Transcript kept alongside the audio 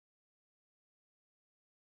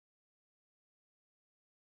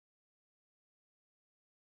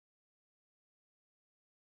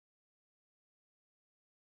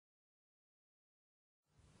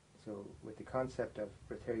So with the concept of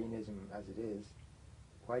breatharianism as it is,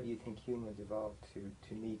 why do you think humans evolved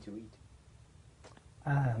to need to eat?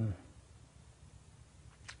 How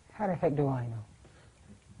the heck do I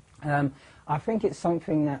know? I think it's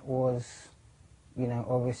something that was,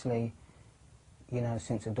 obviously,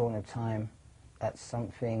 since the dawn of time, that's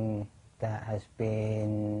something that has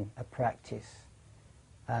been a practice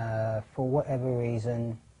for whatever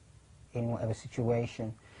reason, in whatever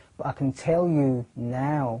situation. But I can tell you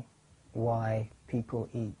now why people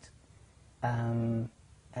eat. And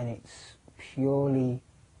it's purely,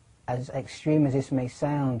 as extreme as this may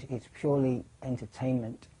sound, it's purely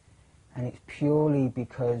entertainment. And it's purely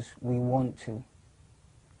because we want to.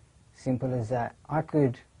 Simple as that.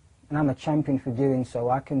 And I'm a champion for doing so,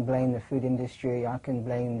 I can blame the food industry, I can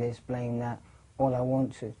blame this, blame that, all I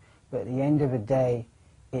want to. But at the end of the day,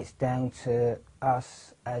 it's down to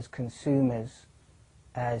us as consumers,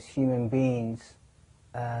 as human beings,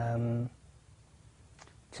 to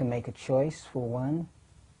make a choice, for one,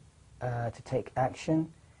 to take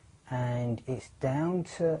action, and it's down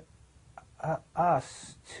to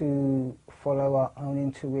us to follow our own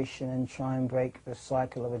intuition and try and break the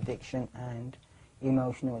cycle of addiction and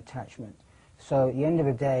emotional attachment. So at the end of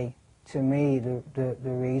the day, to me, the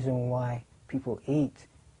reason why people eat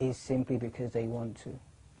is simply because they want to.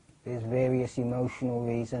 There's various emotional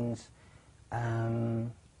reasons,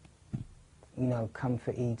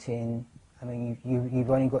 comfort eating. I mean, you've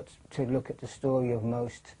only got to look at the story of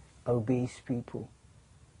most obese people,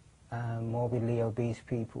 morbidly obese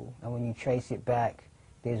people, and when you trace it back,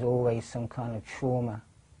 there's always some kind of trauma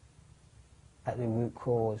at the root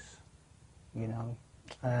cause,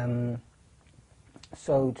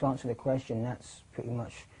 So to answer the question, that's pretty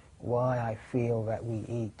much why I feel that we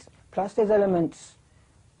eat. Plus there's elements,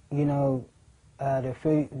 the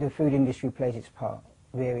food industry plays its part,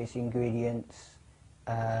 various ingredients,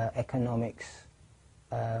 economics,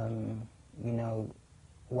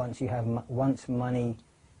 once money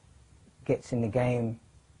gets in the game,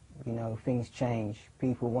 things change.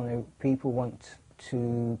 People want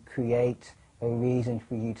to create a reason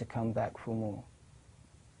for you to come back for more.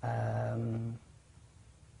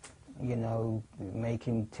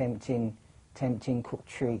 Making tempting cooked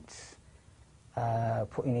treats,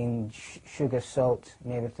 putting in sugar, salt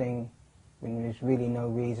and everything when there's really no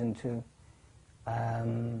reason to.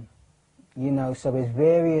 So there's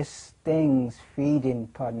various things feeding,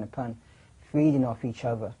 pardon the pun, feeding off each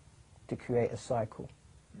other to create a cycle.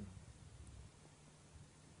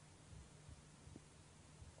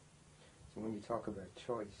 So when you talk about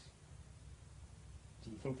choice, do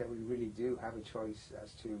you think that we really do have a choice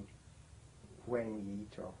as to when we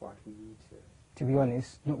eat or what we eat? To be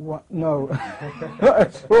honest, no, not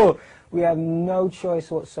at all. We have no choice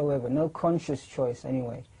whatsoever, no conscious choice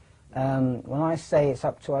anyway. When I say it's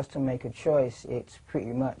up to us to make a choice, it's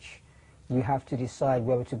pretty much you have to decide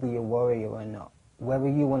whether to be a warrior or not. Whether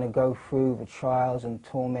you want to go through the trials and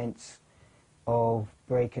torments of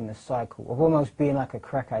breaking the cycle, of almost being like a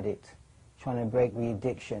crack addict, trying to break the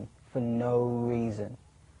addiction for no reason.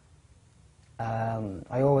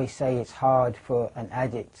 I always say it's hard for an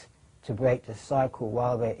addict to break the cycle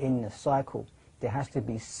while they're in the cycle. There has to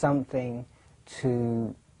be something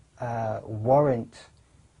to warrant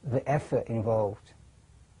the effort involved,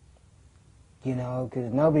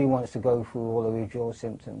 because nobody wants to go through all the withdrawal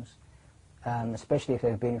symptoms, especially if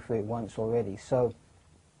they've been through it once already. So,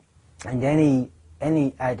 and any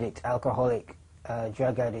addict, alcoholic,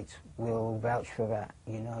 drug addict will vouch for that.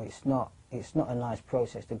 It's not a nice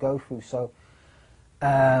process to go through. So,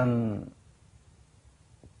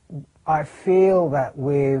 I feel that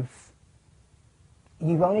you've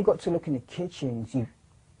only got to look in the kitchens, in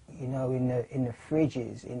the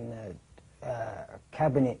fridges, in the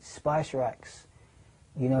cabinets, spice racks.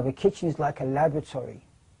 The kitchen's like a laboratory.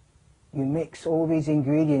 You mix all these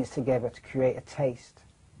ingredients together to create a taste.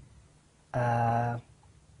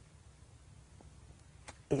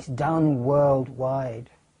 It's done worldwide,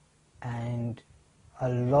 and a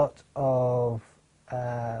lot of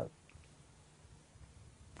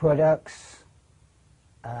products,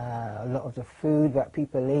 a lot of the food that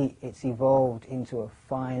people eat, it's evolved into a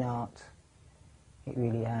fine art. It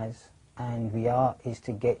really has. And the art is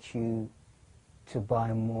to get you to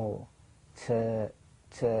buy more, to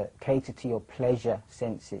cater to your pleasure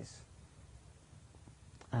senses.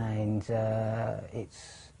 And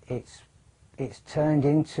it's turned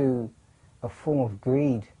into a form of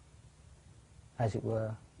greed, as it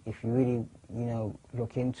were, if you really,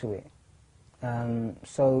 look into it.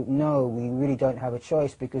 So no, we really don't have a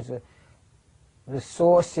choice, because the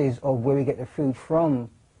sources of where we get the food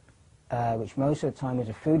from, which most of the time is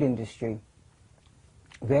the food industry,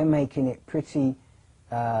 they're making it pretty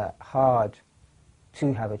hard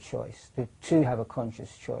to have a choice, to have a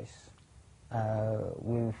conscious choice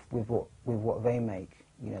with what they make.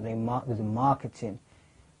 You know, with the marketing.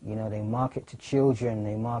 You know, they market to children.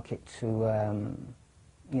 They market to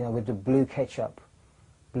you know, with the blue ketchup,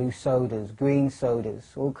 blue sodas, green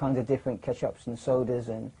sodas, all kinds of different ketchups and sodas.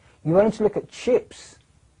 And you only to look at chips,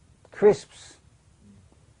 crisps.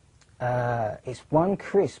 It's one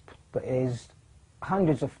crisp, but there's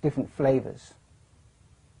hundreds of different flavors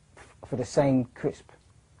for the same crisp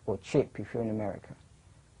or chip if you're in America.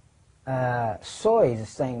 Soy is the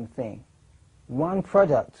same thing. One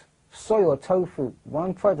product, soy or tofu,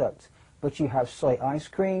 one product, but you have soy ice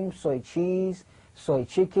cream, soy cheese, soy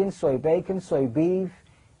chicken, soy bacon, soy beef,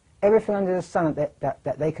 everything under the sun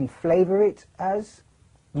that they can flavor it as,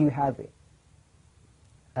 you have it.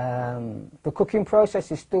 The cooking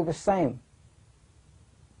process is still the same,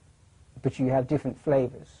 but you have different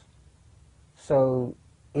flavors. So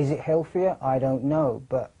is it healthier? I don't know,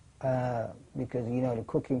 but because, you know, the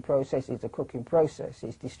cooking process is the cooking process.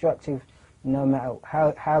 It's destructive no matter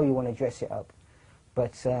how you want to dress it up.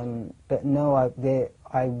 But no,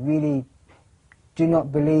 I really do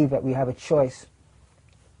not believe that we have a choice.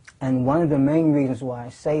 And one of the main reasons why I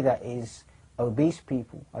say that is obese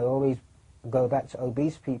people. I always go back to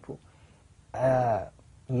obese people.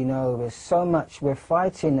 You know, there's so much, we're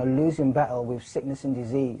fighting a losing battle with sickness and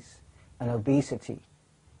disease and obesity.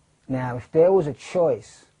 Now, if there was a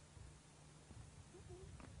choice,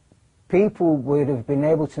 people would have been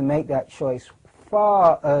able to make that choice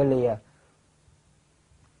far earlier.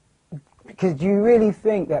 Because do you really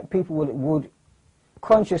think that people would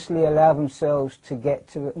consciously allow themselves to get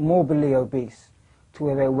to morbidly obese, to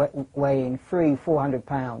where they're weighing 300-400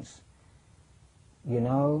 pounds? You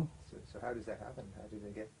know? So how does that happen? How do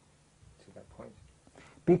they get to that point?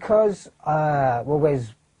 Because, well,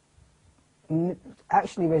 there's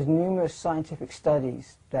numerous scientific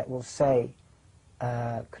studies that will say,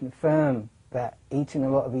 confirm that eating a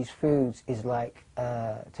lot of these foods is like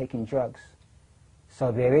taking drugs.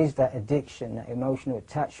 So there is that addiction, that emotional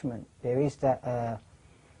attachment. There is that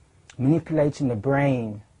manipulating the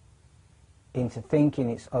brain into thinking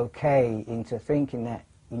it's okay, into thinking that,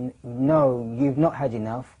 no, you've not had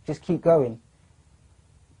enough, just keep going.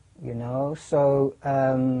 You know, so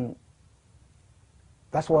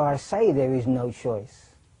that's why I say there is no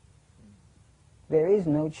choice. There is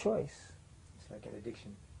no choice. It's like an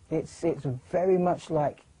addiction. It's very much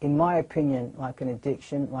like, in my opinion, like an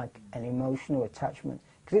addiction, like an emotional attachment.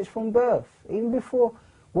 Because it's from birth. Even before,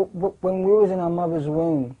 when we was in our mother's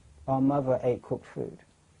womb, our mother ate cooked food.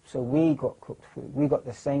 So we got cooked food. We got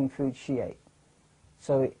the same food she ate.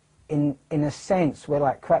 So in a sense, we're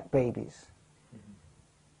like crack babies.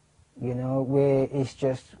 Mm-hmm. You know, where it's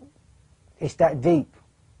that deep.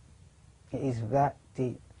 It is that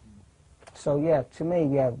deep. So yeah, to me,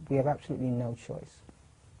 we have absolutely no choice.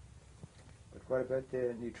 But what about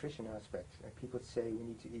the nutrition aspect? Like people say we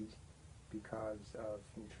need to eat because of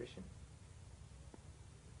nutrition.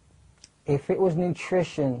 If it was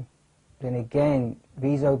nutrition, then again,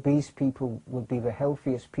 these obese people would be the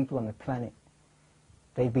healthiest people on the planet.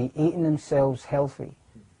 They'd be eating themselves healthy.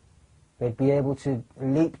 They'd be able to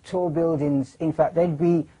leap tall buildings. In fact, they'd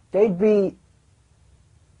be,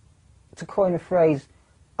 to coin a phrase,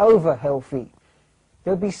 over healthy.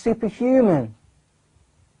 They'd be superhuman.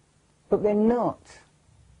 But they're not.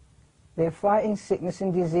 They're fighting sickness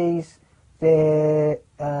and disease. They're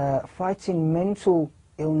fighting mental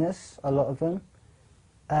illness, a lot of them.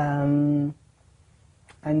 And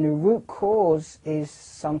the root cause is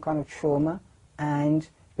some kind of trauma, and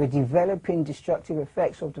the developing destructive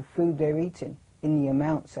effects of the food they're eating in the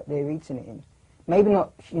amounts that they're eating it in. Maybe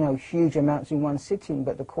not, you know, huge amounts in one sitting,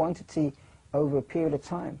 but the quantity over a period of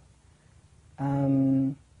time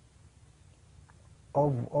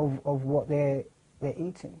of what they're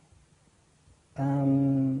eating.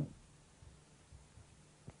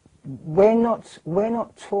 We're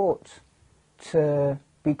not taught to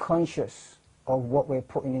be conscious of what we're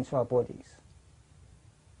putting into our bodies.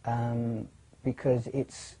 Because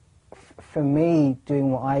it's, for me,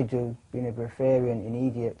 doing what I do, being a breatharian, an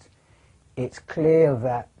idiot, it's clear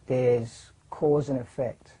that there's cause and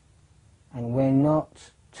effect. And we're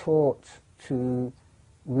not taught to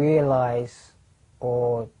realize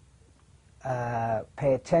or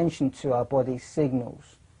pay attention to our body's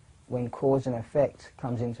signals when cause and effect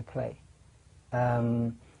comes into play.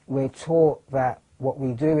 We're taught that what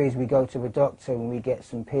we do is we go to the doctor and we get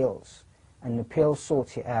some pills, and the pills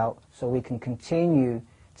sort it out so we can continue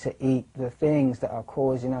to eat the things that are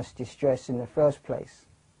causing us distress in the first place.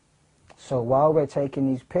 So while we're taking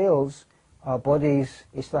these pills, Our bodies,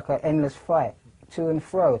 it's like an endless fight, to and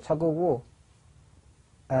fro, tug of war.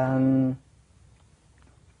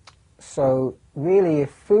 So really, if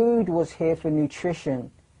food was here for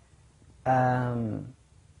nutrition,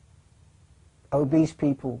 obese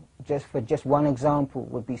people, just one example,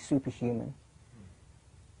 would be superhuman.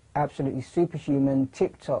 Absolutely superhuman,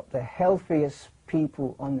 tip-top, the healthiest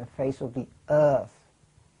people on the face of the earth.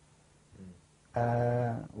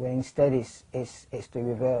 When instead it's the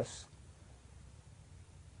reverse.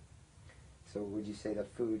 So would you say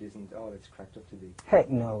that food isn't all it's cracked up to be? Heck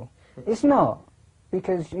no. It's not.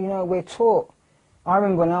 Because, you know, we're taught, I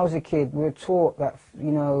remember when I was a kid, we were taught that,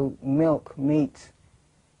 you know, milk, meat,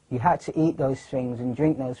 you had to eat those things and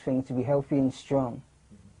drink those things to be healthy and strong.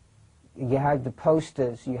 You had the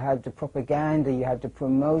posters, you had the propaganda, you had the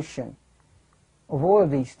promotion of all of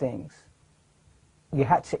these things. You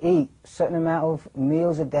had to eat a certain amount of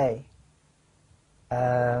meals a day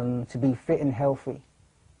to be fit and healthy,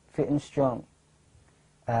 fit and strong.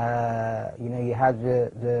 You know, you had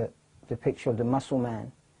the picture of the muscle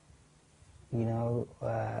man, you know,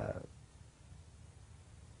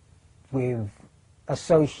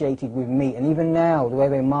 associated with meat. And even now, the way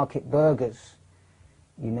they market burgers,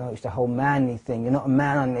 you know, it's the whole manly thing. You're not a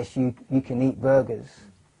man unless you can eat burgers,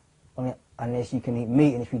 unless you can eat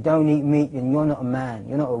meat. And if you don't eat meat, then you're not a man.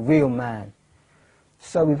 You're not a real man.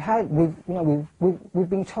 So we've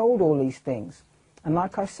been told all these things. And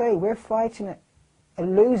like I say, we're fighting a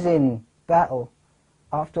losing battle.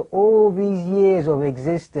 After all these years of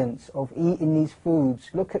existence, of eating these foods,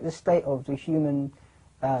 look at the state of the human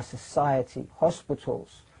society,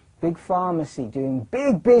 hospitals, big pharmacy doing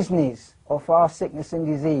big business of our sickness and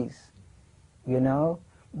disease. You know,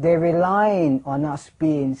 they're relying on us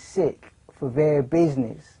being sick for their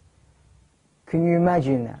business. Can you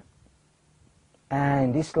imagine that?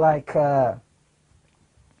 And it's like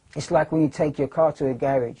when you take your car to a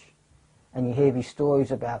garage, and you hear these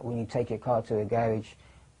stories about when you take your car to a garage,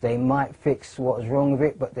 they might fix what's wrong with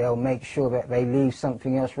it, but they'll make sure that they leave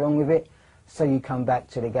something else wrong with it, so you come back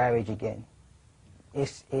to the garage again.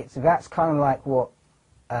 That's kind of like what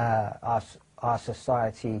our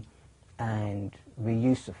society and the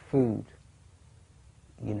use of food.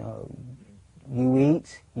 You know, you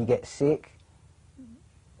eat, you get sick,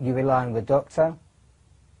 you rely on the doctor,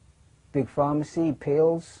 big pharmacy,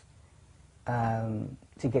 pills,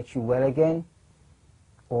 to get you well again,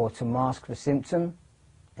 or to mask the symptom,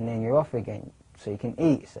 and then you're off again. So you can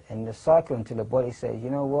eat, and the cycle until the body says,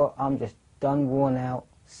 you know what, I'm just done, worn out,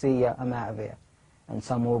 see ya, I'm out of here. And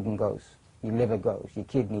some organ goes, your liver goes, your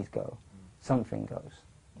kidneys go, something goes.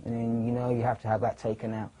 And then, you know, you have to have that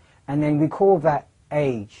taken out. And then we call that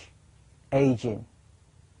aging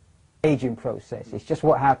process. It's just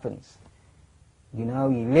what happens. You know,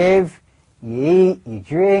 you live, you eat, you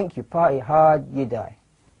drink, you party hard, you die.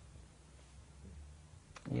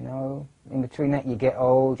 You know, in between that you get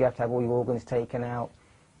old, you have to have all your organs taken out,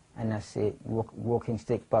 and that's it. Walking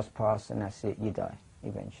stick, bus pass, and that's it, you die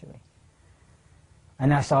eventually.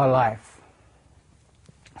 And that's our life.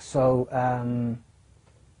 So,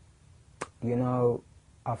 you know,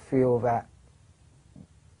 I feel that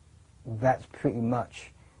that's pretty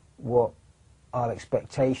much what our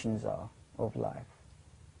expectations are of life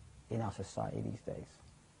in our society these days.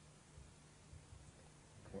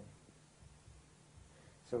 Okay.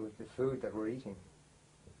 So with the food that we're eating,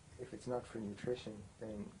 if it's not for nutrition,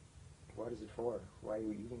 then what is it for? Why are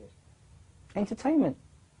we eating it? Entertainment.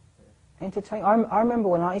 Yeah. I remember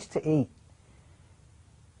when I used to eat,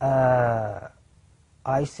 I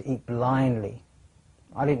used to eat blindly.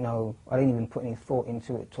 I didn't even put any thought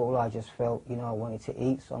into it at all. I just felt, you know, I wanted to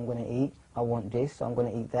eat, so I'm going to eat. I want this, so I'm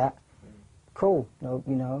going to eat that. Cool, no,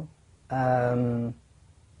 you know.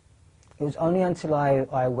 It was only until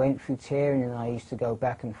I went fruitarian and I used to go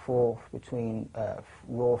back and forth between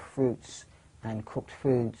raw fruits and cooked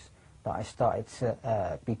foods that I started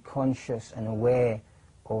to be conscious and aware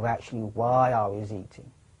of actually why I was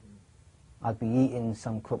eating. I'd be eating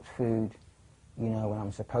some cooked food, you know, when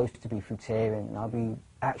I'm supposed to be fruitarian, and I'll be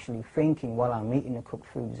actually thinking while I'm eating the cooked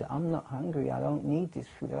foods that I'm not hungry, I don't need this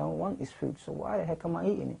food, I don't want this food, so why the heck am I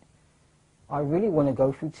eating it? I really want to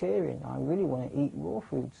go fruitarian, I really want to eat raw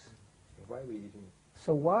foods. Why are we eating it?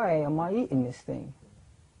 So why am I eating this thing?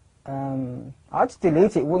 I'd still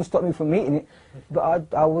eat it, it wouldn't stop me from eating it,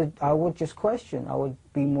 but I would just question, I would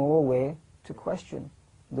be more aware to question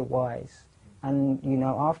the whys. And, you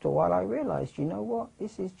know, after a while I realized, you know what,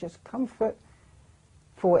 this is just comfort.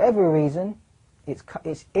 For whatever reason,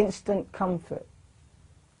 it's instant comfort.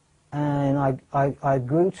 And I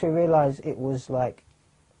grew to realize it was like,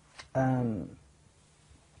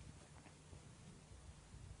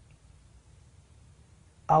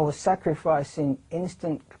 I was sacrificing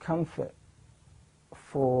instant comfort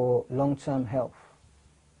for long-term health.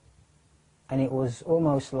 And it was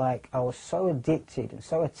almost like I was so addicted and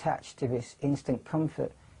so attached to this instant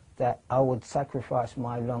comfort that I would sacrifice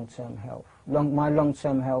my long-term health. My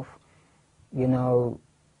long-term health, you know,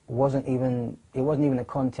 wasn't even a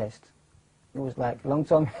contest. It was like,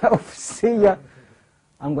 long-term health, see ya,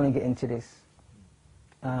 I'm going to get into this.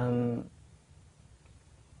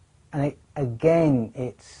 And again,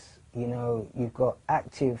 it's, you know, you've got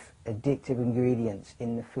active, addictive ingredients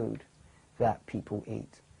in the food that people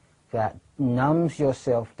eat that numbs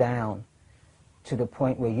yourself down to the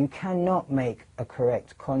point where you cannot make a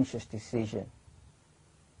correct, conscious decision.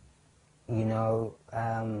 You know,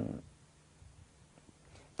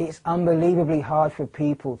 it's unbelievably hard for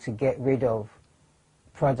people to get rid of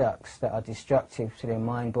products that are destructive to their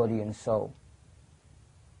mind, body and soul.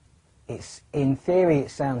 In theory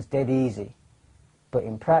it sounds dead easy, but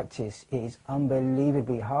in practice it is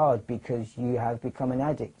unbelievably hard because you have become an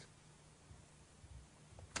addict.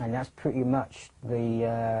 And that's pretty much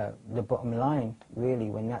the bottom line, really,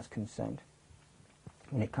 when that's concerned,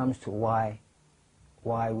 when it comes to why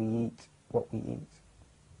we eat what we eat.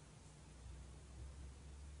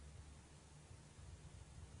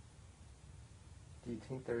 Do you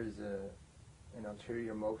think there's an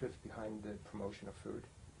ulterior motive behind the promotion of food?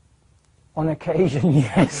 On occasion,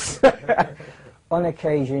 yes. On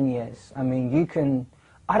occasion, yes. I mean, you can...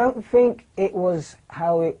 I don't think it was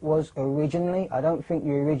how it was originally. I don't think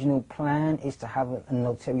the original plan is to have an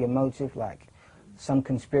ulterior motive, like some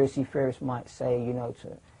conspiracy theorists might say, you know,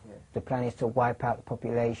 the plan is to wipe out the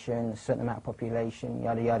population, a certain amount of population,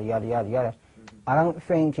 yada, yada, yada, yada, yada. Mm-hmm. I don't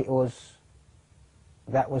think that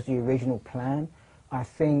was the original plan. I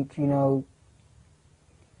think, you know,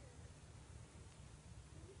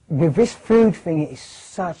 with this food thing, it is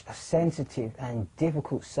such a sensitive and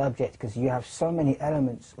difficult subject because you have so many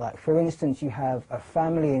elements. Like, for instance, you have a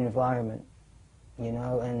family environment, you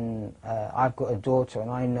know, and I've got a daughter,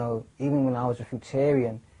 and I know, even when I was a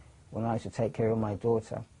fruitarian, when I used to take care of my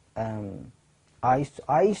daughter, I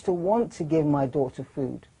used to want to give my daughter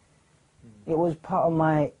food. It was part of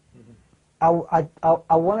my, I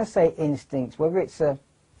want to say instinct, whether it's a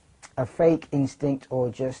fake instinct or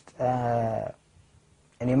just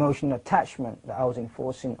an emotional attachment that I was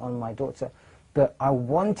enforcing on my daughter, but I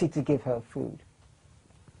wanted to give her food.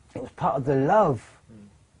 It was part of the love.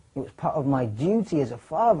 It was part of my duty as a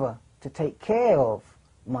father to take care of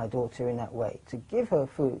my daughter in that way, to give her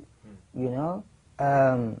food, you know.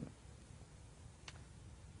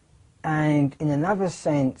 And in another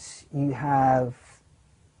sense, you have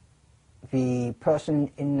the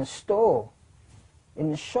person in the store,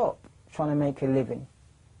 in the shop, trying to make a living,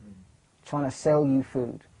 trying to sell you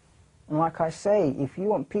food. And like I say, if you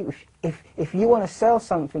want people, if you want to sell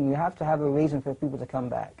something, you have to have a reason for people to come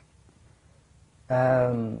back.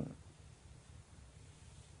 I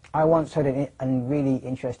once heard a really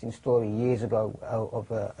interesting story years ago of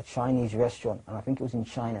a Chinese restaurant, and I think it was in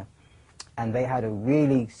China, and they had a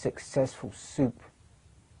really successful soup.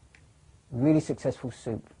 Really successful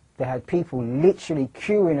soup. They had people literally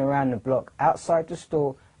queuing around the block, outside the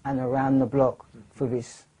store and around the block for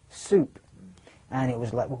this soup. And it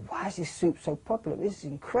was like, well, why is this soup so popular? This is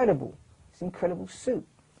incredible. It's incredible soup.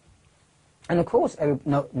 And of course,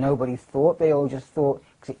 nobody thought. They all just thought,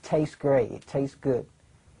 because it tastes great, it tastes good.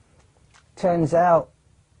 Turns out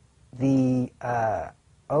the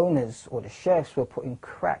owners or the chefs were putting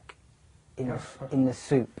crack in the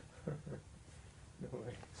soup. No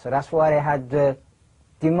way. So that's why they had the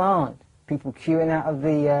demand, people queuing out of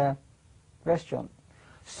the restaurant.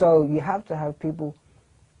 So you have to have people,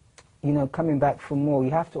 you know, coming back for more.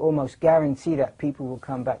 You have to almost guarantee that people will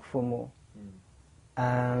come back for more.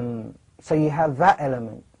 So you have that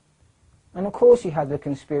element. And of course you have the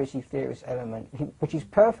conspiracy theorist element, which is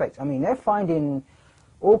perfect. I mean, they're finding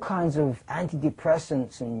all kinds of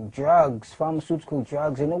antidepressants and drugs, pharmaceutical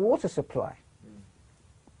drugs in the water supply.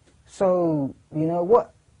 So, you know,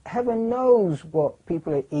 heaven knows what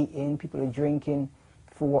people are eating, people are drinking,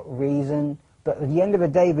 for what reason. But at the end of the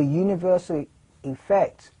day, the universal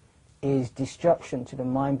effect is destruction to the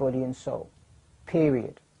mind, body and soul.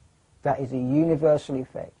 Period. That is a universal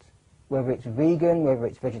effect. Whether it's vegan, whether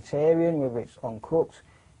it's vegetarian, whether it's uncooked,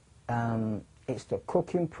 it's the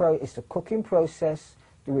cooking process,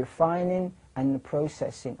 the refining and the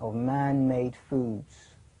processing of man-made foods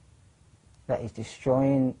that is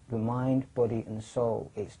destroying the mind, body and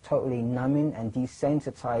soul. It's totally numbing and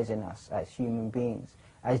desensitizing us as human beings,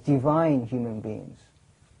 as divine human beings.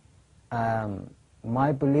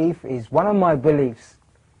 My belief is, one of my beliefs,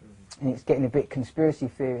 and it's getting a bit conspiracy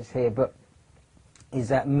theorist here, but is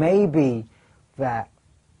that maybe that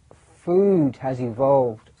food has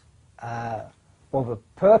evolved, or the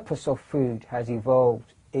purpose of food has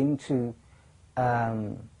evolved into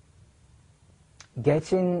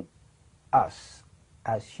getting us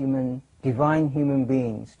as divine human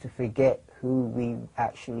beings to forget who we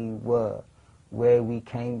actually were, where we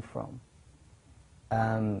came from.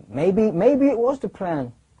 Maybe it was the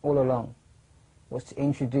plan all along, was to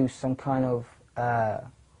introduce some kind of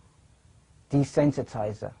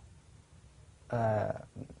desensitizer,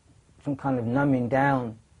 some kind of numbing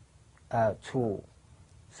down tool,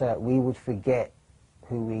 so that we would forget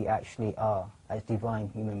who we actually are as divine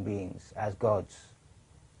human beings, as gods.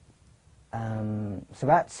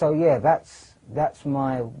 That's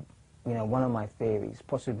my, one of my theories,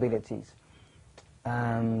 possibilities,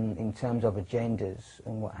 in terms of agendas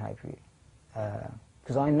and what have you.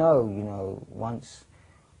 Because I know,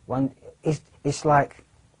 it's like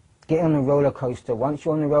getting on a roller coaster. Once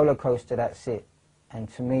you're on the roller coaster, that's it. And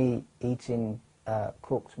to me, eating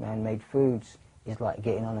cooked, man-made foods is like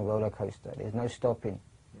getting on a roller coaster. There's no stopping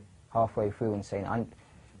halfway through and saying,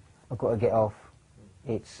 I've got to get off.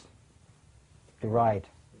 It's the ride,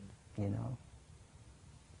 Can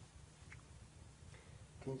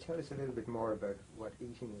you tell us a little bit more about what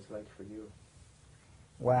eating was like for you?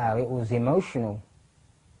 Wow, it was emotional.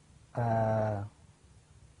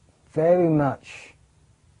 Very much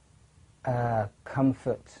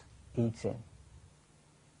comfort eating.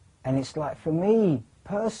 And it's like, for me,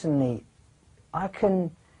 personally, I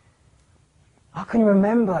can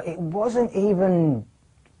remember it wasn't even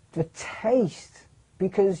the taste,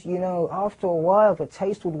 because, after a while the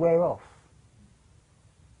taste would wear off.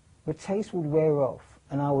 The taste would wear off,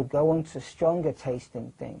 and I would go on to stronger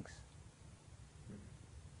tasting things.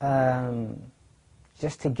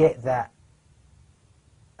 Just to get that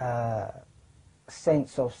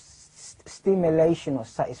sense of stimulation or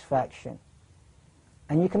satisfaction.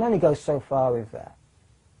 And you can only go so far with that.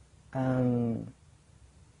 And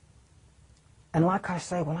like I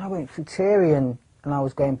say, when I went fruitarian and I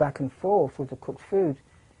was going back and forth with the cooked food,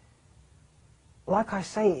 like I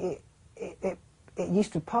say, it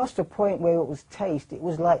used to pass the point where it was taste. It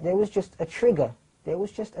was like there was just a trigger. There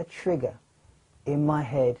was just a trigger in my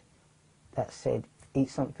head that said, eat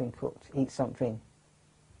something cooked, eat something.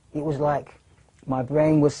 It was like my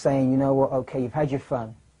brain was saying, you know what, okay, you've had your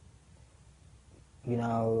fun.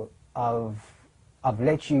 I've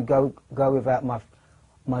let you go without my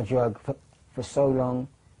drug for so long.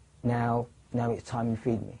 Now it's time you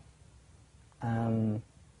feed me. And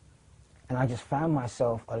I just found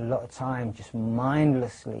myself a lot of time just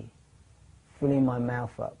mindlessly filling my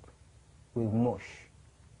mouth up with mush,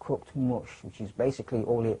 cooked mush, which is basically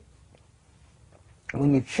all it.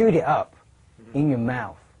 When you've chewed it up in your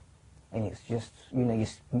mouth, and it's just, you're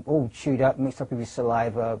all chewed up, mixed up with your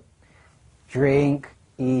saliva, drink,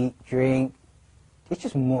 eat, drink. It's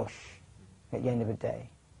just mush at the end of the day.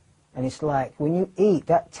 And it's like, when you eat,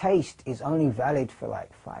 that taste is only valid for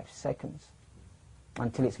like 5 seconds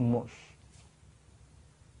until it's mush.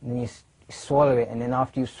 And then you swallow it, and then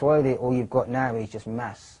after you've swallowed it, all you've got now is just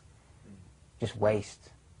mass, just waste.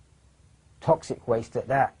 Toxic waste at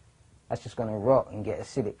that. That's just going to rot and get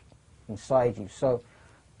acidic inside you. So,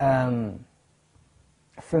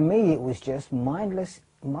 for me, it was just mindless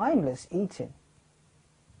eating.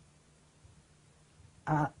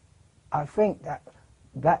 I think that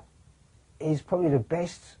is probably the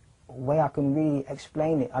best way I can really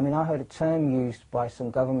explain it. I mean, I heard a term used by some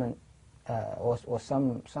government or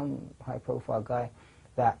some high-profile guy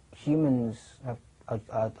that humans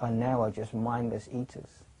are now just mindless eaters,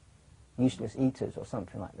 useless eaters, or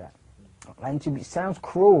something like that. And it sounds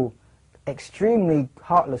cruel, extremely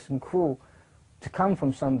heartless and cruel to come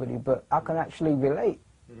from somebody, but I can actually relate,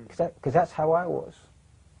 because that's how I was.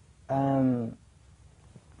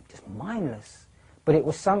 Just mindless. But it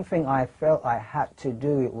was something I felt I had to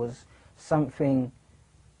do. It was something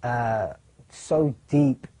so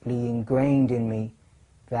deeply ingrained in me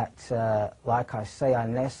that, like I say,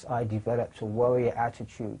 unless I developed a warrior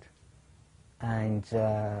attitude and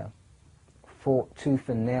fought tooth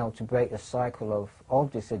and nail to break the cycle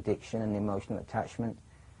of this addiction and emotional attachment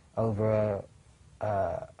over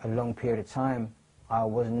a long period of time, I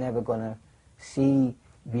was never going to see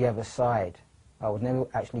the other side. I was never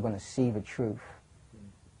actually going to see the truth.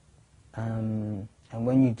 And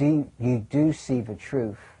when you do see the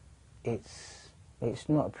truth, it's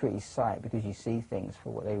not a pretty sight, because you see things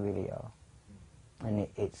for what they really are. And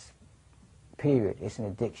it's an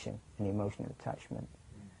addiction, an emotional attachment.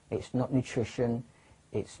 It's not nutrition,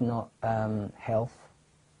 it's not health,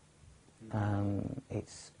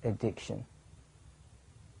 it's addiction.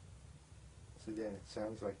 So then it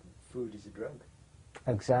sounds like food is a drug.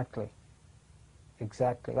 Exactly.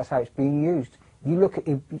 Exactly. That's how it's being used. You look at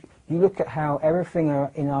you look at how everything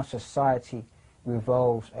in our society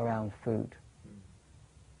revolves around food.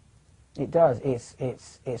 It does.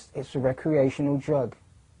 It's a recreational drug.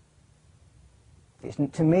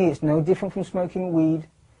 To me, it's no different from smoking weed.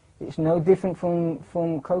 It's no different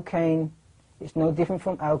from cocaine. It's no different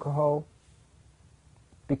from alcohol.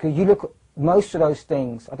 Because you look at most of those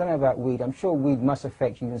things, I don't know about weed, I'm sure weed must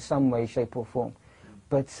affect you in some way, shape or form.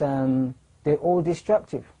 But they're all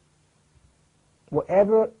destructive.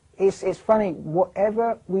 It's funny,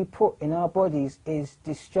 whatever we put in our bodies is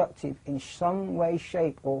destructive in some way,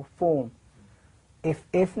 shape or form.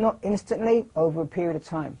 If not instantly, over a period of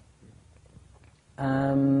time.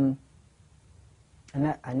 And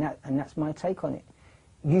that's my take on it.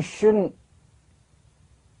 You shouldn't.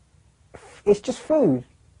 It's just food.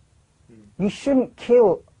 You shouldn't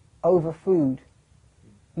kill over food.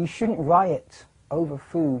 You shouldn't riot over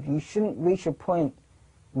food. You shouldn't reach a point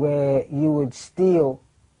where you would steal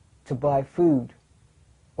to buy food,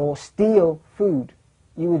 or steal food.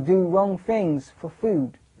 You would do wrong things for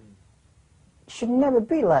food. It should never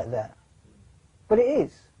be like that, but it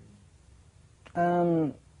is.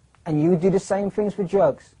 And you do the same things for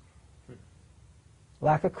drugs,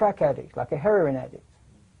 like a crack addict, like a heroin addict.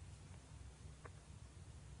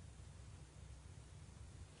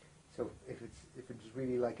 So if it's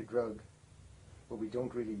really like a drug, but we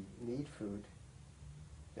don't really need food,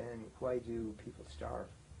 then why do people starve?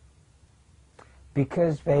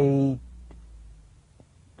 Because I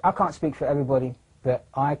can't speak for everybody, but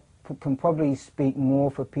I can probably speak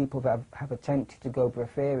more for people that have attempted to go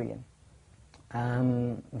breatharian.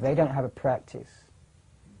 They don't have a practice.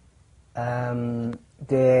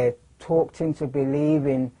 They're talked into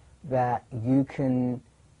believing that you can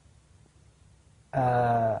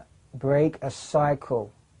break a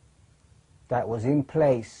cycle that was in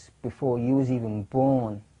place before you was even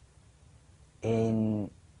born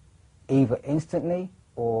in either instantly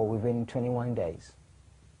or within 21 days.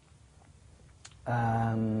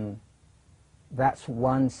 That's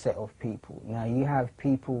one set of people. Now you have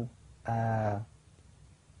people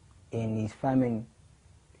in these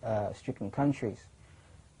famine-stricken countries,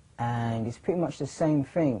 and it's pretty much the same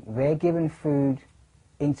thing. They're given food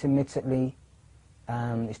intermittently.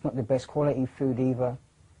 It's not the best quality food either,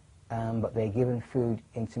 but they're given food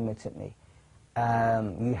intermittently.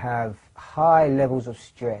 You have high levels of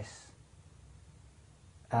stress.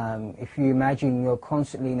 If you imagine you're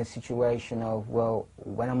constantly in a situation of, well,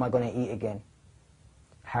 when am I going to eat again?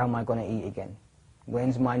 How am I going to eat again?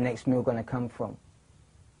 When's my next meal going to come from?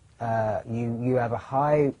 You have a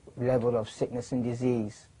high level of sickness and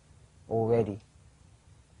disease already,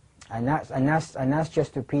 and that's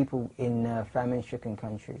just the people in famine-stricken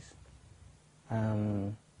countries.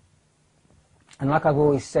 And like I've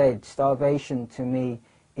always said, starvation to me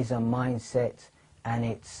is a mindset, and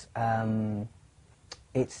it's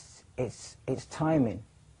timing.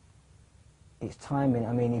 It's timing.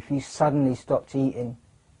 I mean, if you suddenly stopped eating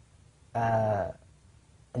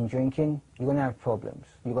and drinking, you're going to have problems.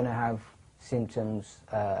 You're going to have symptoms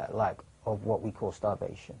like of what we call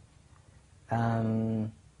starvation.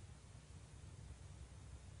 And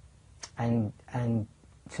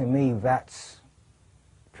to me, that's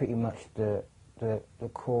pretty much the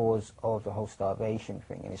cause of the whole starvation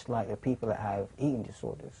thing. And it's like the people that have eating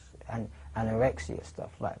disorders and anorexia,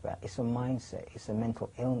 stuff like that. It's a mindset. It's a mental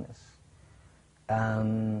illness.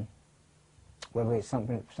 Whether it's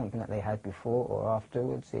something that they had before or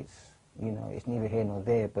afterwards, it's it's neither here nor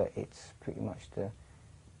there. But it's pretty much the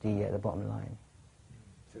bottom line.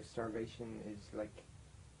 So starvation is like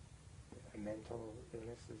a mental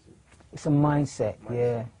illness, is it? It's a mindset.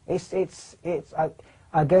 Yeah. It's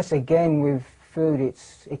I guess again with food,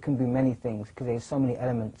 it can be many things because there's so many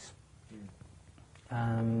elements.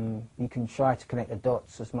 You can try to connect the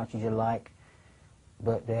dots as much as you like,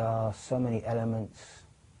 but there are so many elements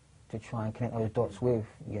to try and connect those dots with,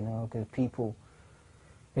 because people,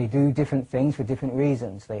 they do different things for different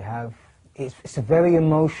reasons. It's a very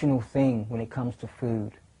emotional thing when it comes to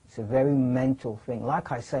food. It's a very mental thing.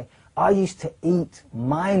 Like I say, I used to eat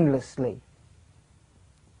mindlessly.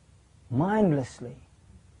 Mindlessly.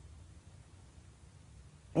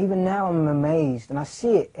 Even now I'm amazed, and I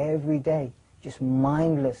see it every day, just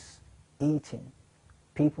mindless eating.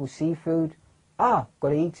 People see food, got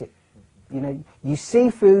to eat it. You see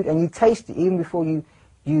food and you taste it even before you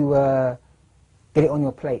get it on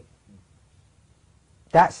your plate.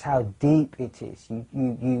 That's how deep it is.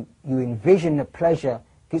 You envision the pleasure.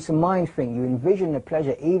 It's a mind thing. You envision the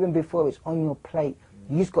pleasure even before it's on your plate.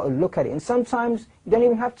 You just got to look at it. And sometimes you don't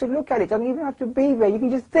even have to look at it. It doesn't even have to be there. You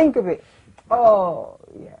can just think of it. Oh,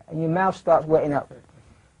 yeah. And your mouth starts wetting up,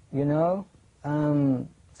 you know.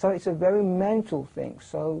 So it's a very mental thing.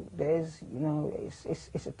 So there's, you know,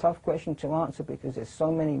 it's a tough question to answer because there's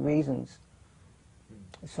so many reasons.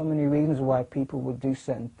 There's so many reasons why people would do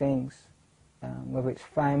certain things, whether it's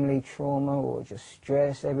family trauma or just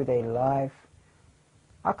stress, everyday life.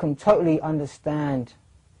 I can totally understand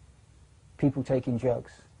people taking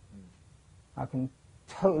drugs. I can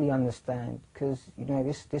totally understand because, you know,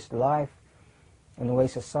 this life and the way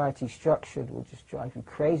society's structured will just drive you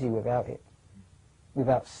crazy without it.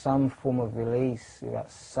 Without some form of release, without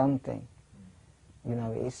something. You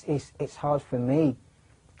know, it's hard for me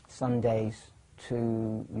some days to,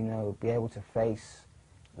 you know, be able to face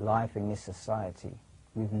life in this society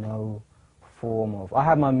with no form of... I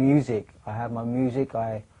have my music,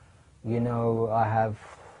 you know, I have...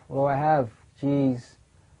 What do I have? Jeez.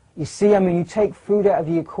 You see, I mean, you take food out of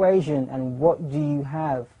the equation and what do you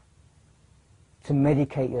have to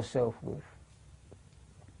medicate yourself with?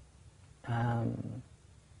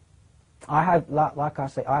 I have, like I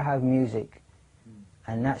say, I have music,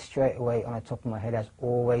 and that straight away on the top of my head has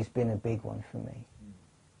always been a big one for me.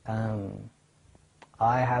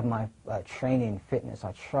 I have my training, fitness.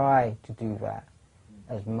 I try to do that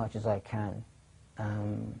as much as I can.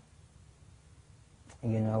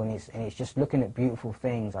 You know, and it's just looking at beautiful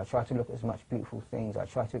things. I try to look at as much beautiful things. I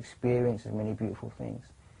try to experience as many beautiful things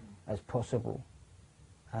as possible.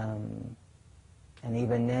 And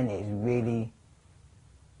even then, it's really...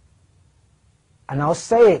 And I'll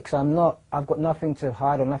say it because I've got nothing to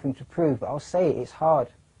hide or nothing to prove, but I'll say it, it's hard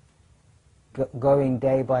going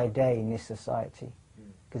day by day in this society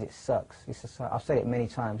because it sucks. I've said it many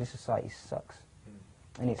times, this society sucks.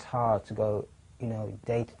 And it's hard to go, you know,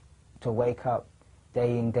 to wake up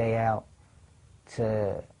day in, day out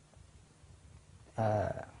to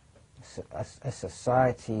a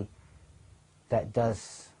society that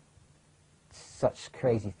does such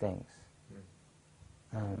crazy things.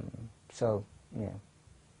 So, yeah.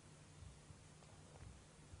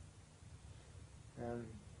 There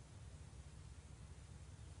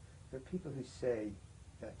are people who say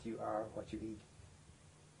that you are what you eat.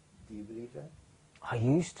 Do you believe that? I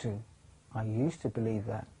used to believe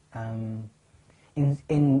that.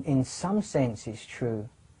 In some sense it's true,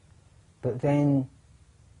 but then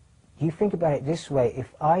you think about it this way,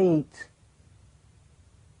 if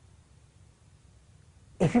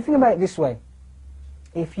you think about it this way,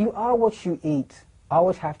 if you are what you eat, I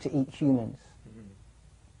would have to eat humans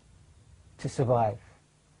to survive.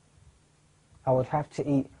 I would have to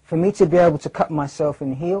eat, for me to be able to cut myself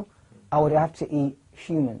and heal, I would have to eat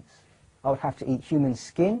humans. I would have to eat human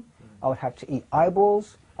skin, I would have to eat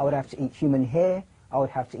eyeballs, I would have to eat human hair, I would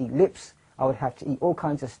have to eat lips, I would have to eat all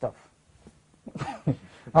kinds of stuff.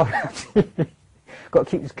 I would have to got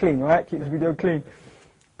to keep this clean, right? Keep this video clean.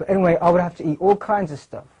 But anyway, I would have to eat all kinds of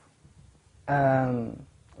stuff.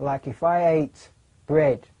 Like if I ate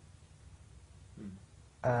bread,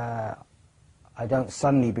 I don't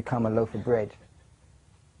suddenly become a loaf of bread,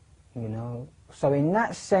 you know. So in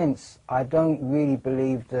that sense, I don't really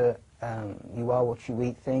believe the you are what you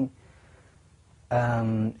eat thing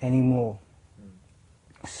anymore.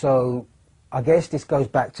 So I guess this goes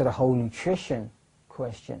back to the whole nutrition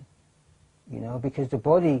question, you know, because the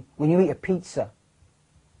body, when you eat a pizza,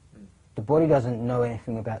 the body doesn't know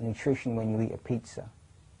anything about nutrition when you eat a pizza.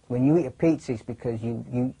 When you eat a pizza, it's because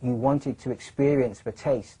you wanted to experience the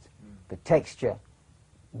taste, the texture,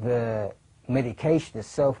 the medication, the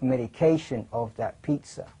self-medication of that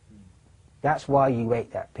pizza. That's why you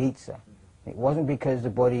ate that pizza. It wasn't because the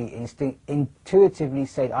body intuitively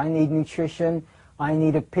said, I need nutrition, I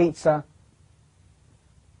need a pizza,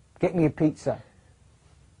 get me a pizza.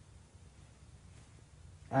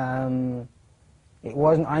 It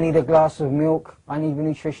wasn't, I need a glass of milk, I need the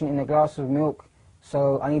nutrition in a glass of milk,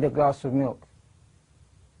 so I need a glass of milk.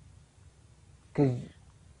 Because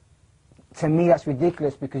to me that's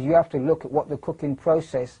ridiculous, because you have to look at what the cooking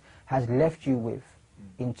process has left you with.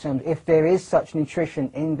 In terms, if there is such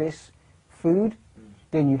nutrition in this food,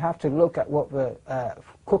 then you have to look at what the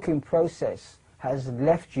cooking process has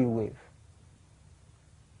left you with.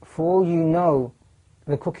 For all you know,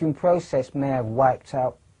 the cooking process may have wiped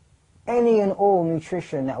out any and all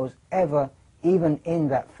nutrition that was ever even in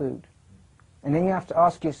that food. And then you have to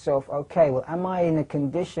ask yourself, okay, well, am I in a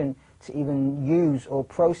condition to even use or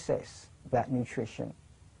process that nutrition?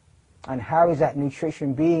 And how is that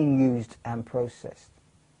nutrition being used and processed?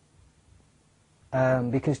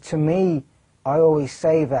 Because to me, I always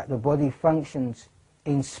say that the body functions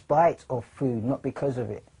in spite of food, not because of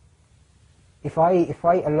it. If I eat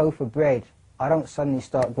a loaf of bread, I don't suddenly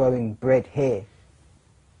start growing bread here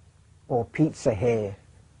or pizza here.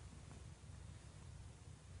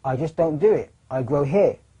 I just don't do it. I grow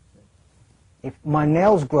hair. If my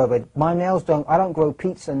nails grow, but my nails don't, I don't grow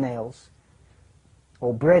pizza nails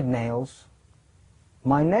or bread nails.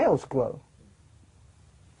 My nails grow.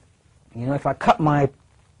 You know, if I cut my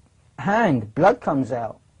hand, blood comes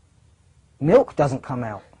out. Milk doesn't come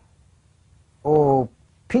out. Or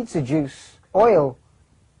pizza juice, oil,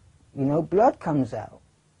 you know, blood comes out.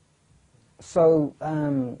 So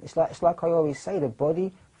it's like I always say, the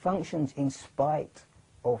body functions in spite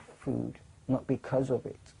of food, not because of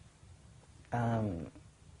it. And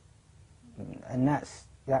that's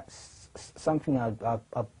something I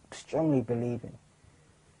strongly believe in.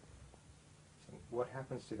 So what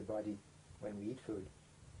happens to the body when we eat food?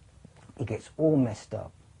 It gets all messed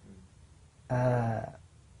up.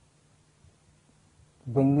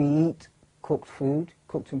 When we eat cooked food,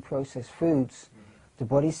 cooked and processed foods, the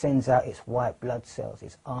body sends out its white blood cells,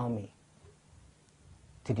 its army,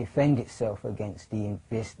 to defend itself against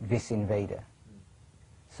this invader.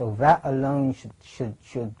 So that alone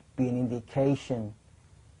should be an indication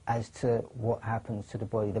as to what happens to the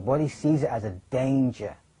body. The body sees it as a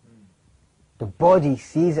danger. The body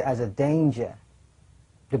sees it as a danger.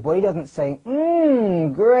 The body doesn't say,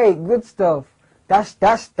 great, good stuff. That's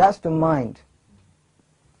the mind,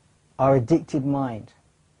 our addicted mind.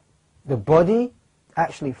 The body,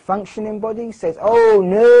 actually functioning body, says, oh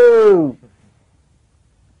no,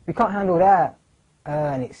 we can't handle that.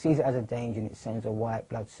 And it sees it as a danger, and it sends the white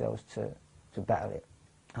blood cells to battle it.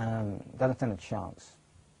 Doesn't stand a chance.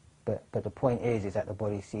 But the point is that the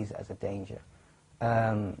body sees it as a danger.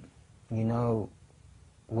 You know,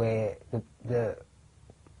 where the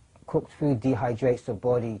cooked food dehydrates the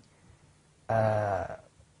body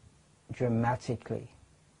dramatically.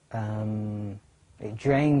 It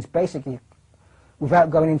drains, basically,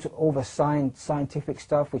 without going into all the scientific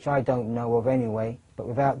stuff, which I don't know of anyway, but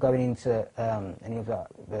without going into any of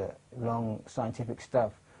the long scientific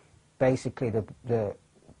stuff, basically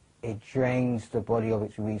it drains the body of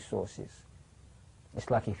its resources. It's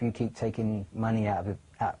like if you keep taking money out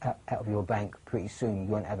of your bank, pretty soon you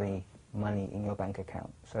won't have any money in your bank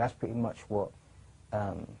account. So that's pretty much what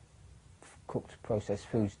cooked processed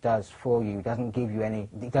foods does for you. It doesn't give you any,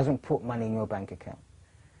 it doesn't put money in your bank account.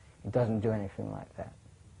 It doesn't do anything like that.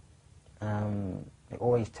 I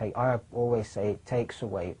always say it takes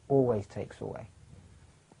away, it always takes away.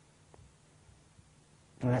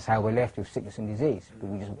 And that's how we're left with sickness and disease.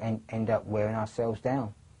 We just end up wearing ourselves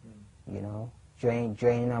down, you know,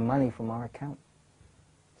 draining our money from our account.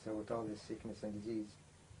 So with all this sickness and disease,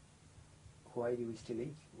 why do we still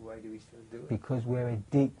eat? Why do we still do it? Because we're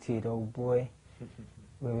addicted, old boy.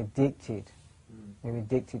 We're addicted. We're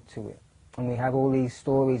addicted to it. And we have all these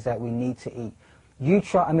stories that we need to eat. Me as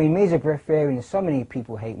a breatharian, so many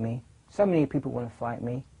people hate me. So many people want to fight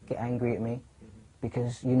me, get angry at me.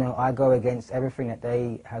 Because, you know, I go against everything that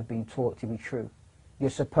they have been taught to be true. You're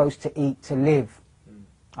supposed to eat to live.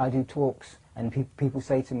 I do talks, and people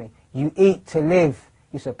say to me, you eat to live.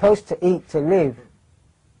 You're supposed to eat to live.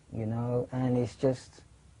 You know, and it's just,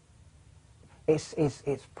 it's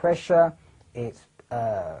pressure, it's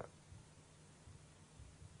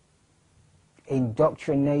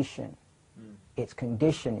indoctrination, it's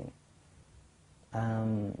conditioning.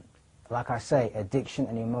 Like I say, addiction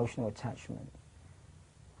and emotional attachment.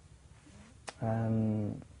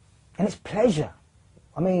 And it's pleasure.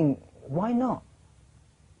 I mean, why not?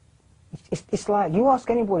 It's like, you ask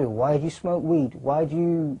anybody, why do you smoke weed? Why do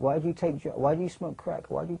you smoke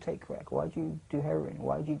crack? Why do you take crack? Why do you do heroin?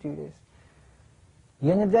 Why do you do this? At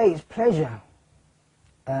the end of the day, it's pleasure.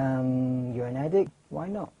 You're an addict, why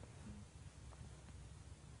not?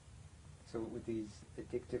 So with these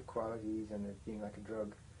addictive qualities and it being like a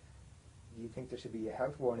drug, do you think there should be a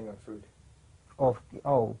health warning on food?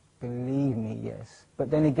 Oh, believe me, yes. But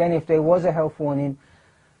then again, if there was a health warning,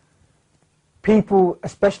 people,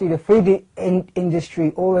 especially the food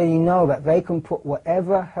industry, already know that they can put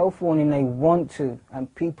whatever health warning they want to,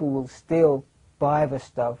 and people will still buy the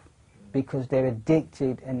stuff because they're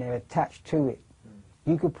addicted and they're attached to it.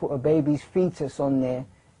 You could put a baby's fetus on there,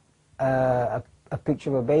 a picture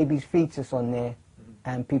of a baby's fetus on there,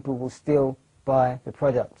 and people will still buy the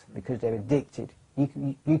product because they're addicted.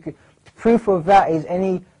 You could, proof of that is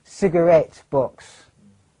any cigarette box.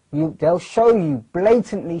 They'll show you,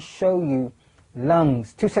 blatantly show you,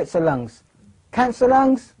 lungs, 2 sets of lungs. Cancer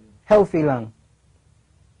lungs, healthy lung.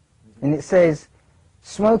 And it says,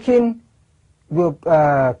 smoking will,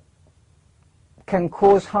 can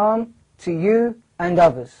cause harm to you and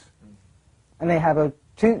others. And they have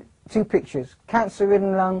two pictures,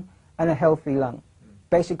 cancer-ridden lung and a healthy lung.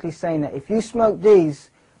 Basically saying that if you smoke these,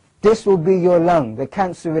 this will be your lung, the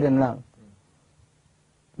cancer-ridden lung.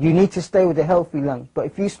 You need to stay with the healthy lung. But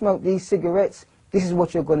if you smoke these cigarettes, this is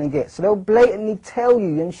what you're going to get. So they'll blatantly tell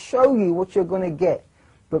you and show you what you're going to get.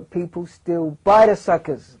 But people still buy the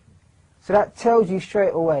suckers. So that tells you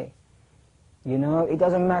straight away. You know, it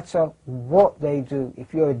doesn't matter what they do.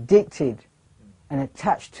 If you're addicted and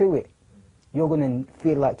attached to it, you're going to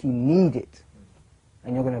feel like you need it.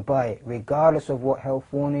 And you're going to buy it, regardless of what health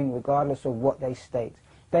warning, regardless of what they state.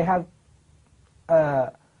 They have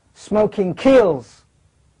smoking kills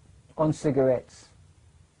on cigarettes.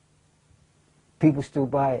 People still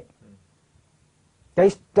buy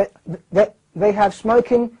it. They have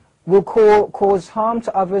smoking will cause harm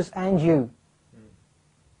to others and you.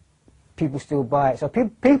 People still buy it. So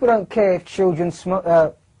people don't care if children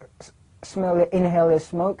inhale their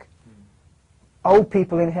smoke. Old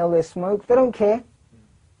people inhale their smoke. They don't care.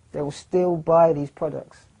 They will still buy these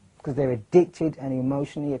products because they're addicted and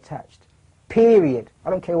emotionally attached. Period. I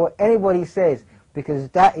don't care what anybody says, because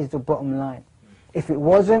that is the bottom line. If it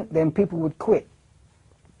wasn't, then people would quit.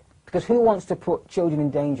 Because who wants to put children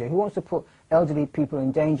in danger? Who wants to put elderly people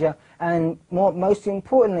in danger? And most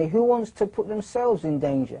importantly, who wants to put themselves in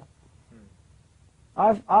danger?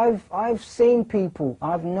 I've seen people,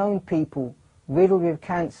 I've known people riddled with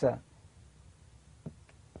cancer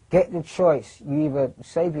get the choice. You either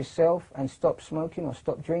save yourself and stop smoking or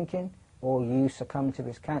stop drinking, or you succumb to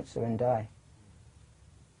this cancer and die.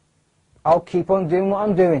 I'll keep on doing what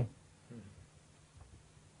I'm doing.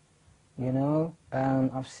 You know,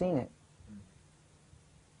 I've seen it.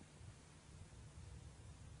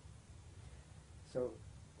 So,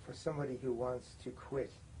 for somebody who wants to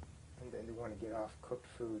quit and then they want to get off cooked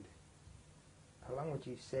food, how long would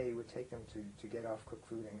you say it would take them to get off cooked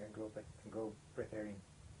food and go breatharian?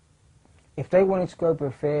 If they wanted to go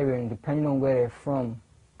breatharian, depending on where they're from,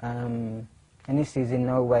 and this is in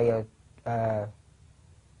no way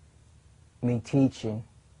me teaching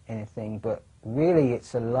anything, but really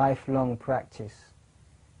it's a lifelong practice.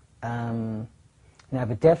 Now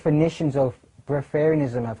the definitions of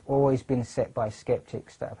breatharianism have always been set by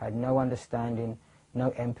skeptics that have had no understanding,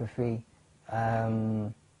 no empathy,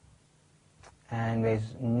 and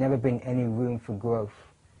there's never been any room for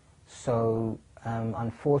growth. So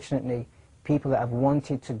unfortunately, people that have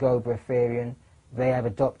wanted to go breatharian, they have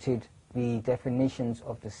adopted the definitions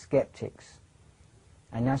of the skeptics.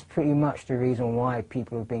 And that's pretty much the reason why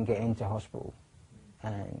people have been getting into hospital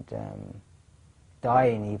and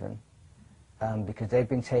dying even, because they've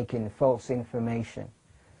been taking false information.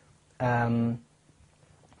 For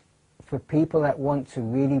people that want to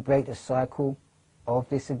really break the cycle of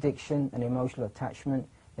this addiction and emotional attachment,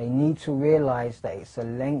 they need to realize that it's a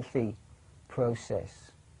lengthy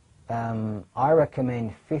process. I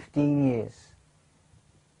recommend 15 years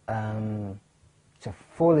to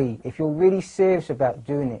fully, if you're really serious about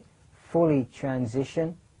doing it, fully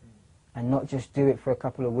transition and not just do it for a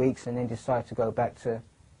couple of weeks and then decide to go back to,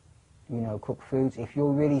 you know, cooked foods. If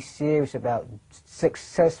you're really serious about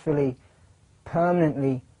successfully,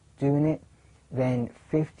 permanently doing it, then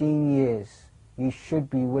 15 years. You should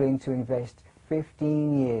be willing to invest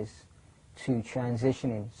 15 years to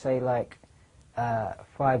transitioning. Say like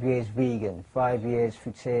 5 years vegan, 5 years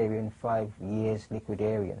fruitarian, 5 years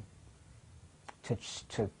liquidarian.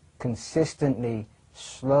 To consistently,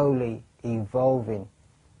 slowly evolving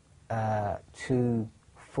to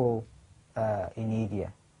full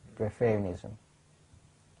inedia, breatharianism.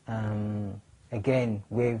 Again,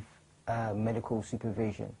 with medical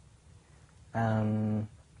supervision.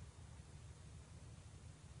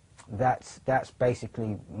 That's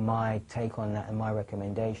basically my take on that and my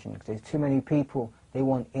recommendation. Because there's too many people, they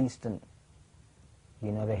want instant.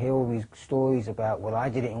 You know, they hear all these stories about, well, I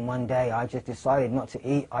did it in one day, I just decided not to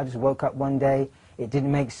eat, I just woke up one day, it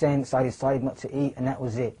didn't make sense, I decided not to eat, and that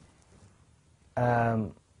was it.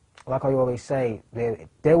 Like I always say,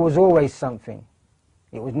 there was always something.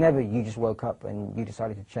 It was never you just woke up and you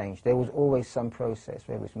decided to change. There was always some process,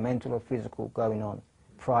 whether it's mental or physical, going on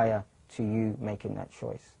prior to you making that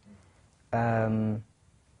choice.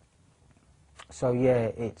 So yeah,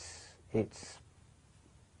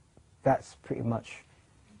 that's pretty much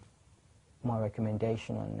my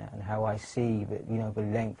recommendation on that and how I see the, you know, the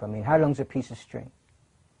length. I mean, how long's a piece of string?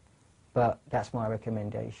 But that's my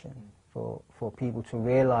recommendation for people to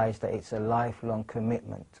realize that it's a lifelong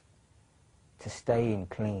commitment to staying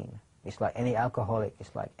clean. It's like any alcoholic,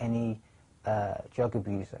 it's like any drug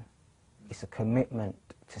abuser. It's a commitment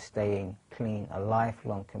to staying clean, a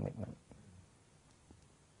lifelong commitment.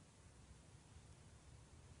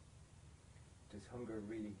 Does hunger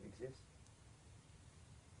really exist?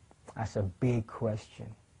 That's a big question.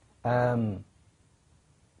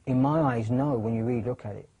 In my eyes, no, when you really look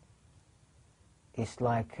at it. It's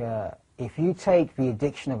like if you take the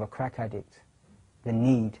addiction of a crack addict, the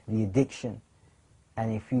need, the addiction,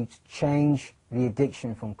 and if you change the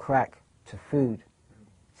addiction from crack to food,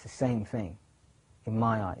 it's the same thing, in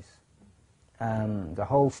my eyes. The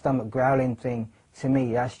whole stomach growling thing, to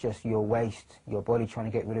me, that's just your waste, your body trying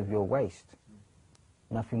to get rid of your waste.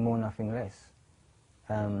 Nothing more, nothing less.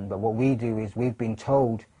 But what we do is we've been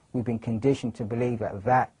told, we've been conditioned to believe that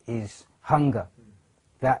that is hunger.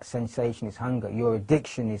 That sensation is hunger. Your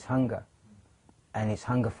addiction is hunger. And it's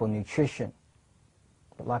hunger for nutrition.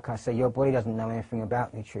 But like I say, your body doesn't know anything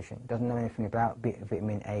about nutrition. It doesn't know anything about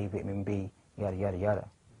vitamin A, vitamin B, yada, yada, yada.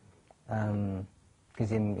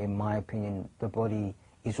 Because in my opinion, the body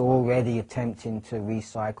is already attempting to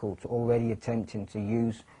recycle, to already attempting to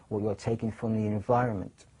use what you're taking from the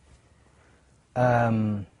environment.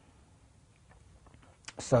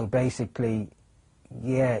 So basically,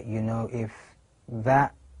 yeah, you know, if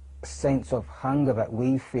that sense of hunger that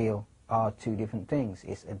we feel are two different things.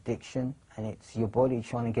 It's addiction and it's your body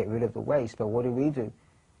trying to get rid of the waste. But what do?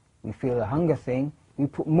 We feel a hunger thing, we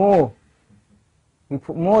put more. We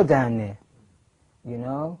put more down there, you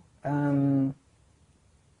know.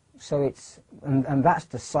 So it's, and that's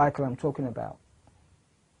the cycle I'm talking about.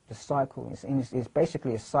 The cycle is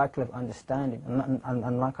basically a cycle of understanding.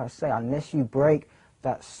 And like I say, unless you break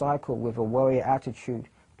that cycle with a warrior attitude,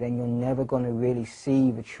 then you're never going to really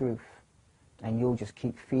see the truth. And you'll just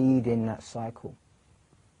keep feeding that cycle.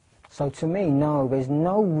 So to me, no, there's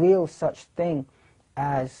no real such thing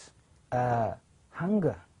as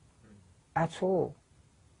hunger at all.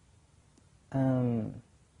 I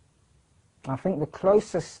think the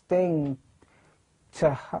closest thing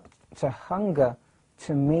to hunger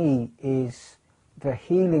to me is the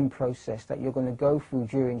healing process that you're going to go through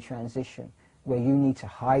during transition, where you need to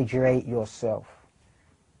hydrate yourself.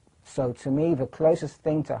 So to me, the closest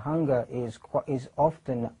thing to hunger is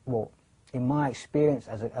often, well, in my experience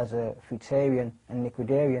as a fruitarian and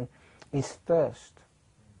liquidarian, is thirst.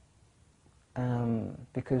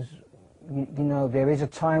 Because, you know, there is a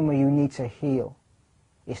time where you need to heal.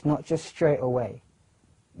 It's not just straight away.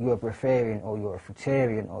 You're a breatharian or you're a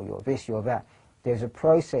fruitarian or you're this, you're that. There's a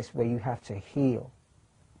process where you have to heal.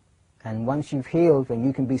 And once you've healed, then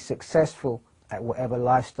you can be successful at whatever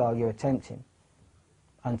lifestyle you're attempting.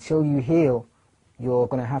 Until you heal, you're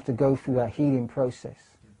going to have to go through that healing process.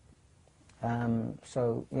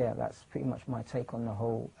 So, yeah, that's pretty much my take on the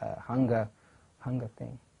whole hunger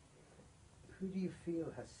thing. Who do you feel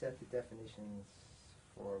has set the definitions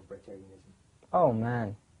for breatharianism? Oh,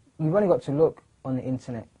 man. You've only got to look on the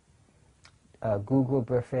internet, Google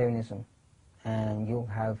breatharianism, and you'll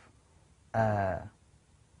have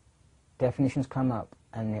definitions come up,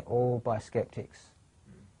 and they're all by skeptics.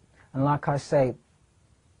 And like I say,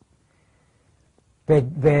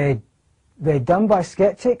 they're done by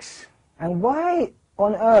skeptics, and why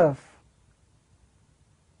on earth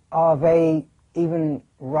are they even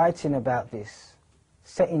writing about this,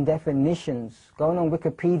 setting definitions, going on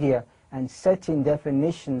Wikipedia and setting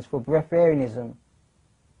definitions for breatharianism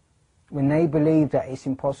when they believe that it's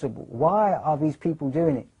impossible? Why are these people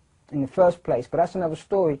doing it in the first place? But that's another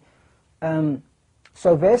story.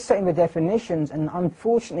 So they're setting the definitions, and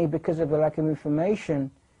unfortunately, because of the lack of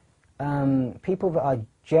information, people that are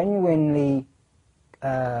genuinely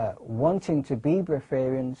wanting to be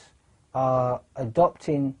breatharians are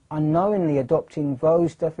unknowingly adopting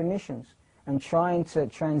those definitions and trying to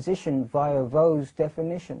transition via those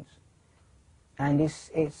definitions. And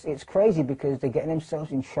it's crazy because they're getting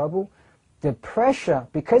themselves in trouble. The pressure,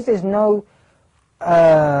 because there's no,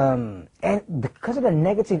 because of the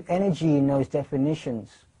negative energy in those definitions,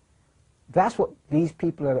 that's what these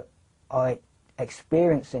people are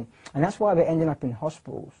experiencing. And that's why they're ending up in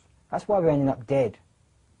hospitals. That's why they're ending up dead.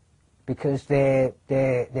 Because they're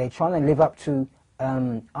trying to live up to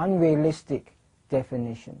unrealistic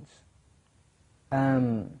definitions.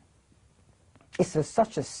 It's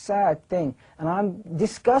such a sad thing, and I'm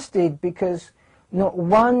disgusted because not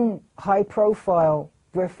one high-profile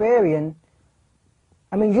breatharian,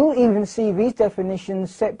 I mean, you'll even see these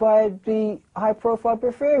definitions set by the high-profile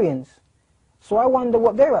breatharians. So I wonder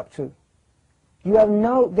what they're up to.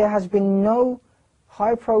 There has been no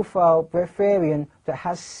high-profile breatharian that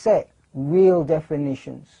has set real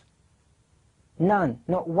definitions. None,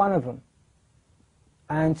 not one of them.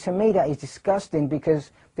 And to me that is disgusting, because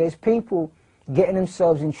there's people getting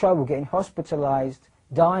themselves in trouble, getting hospitalized,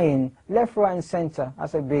 dying left, right and centre.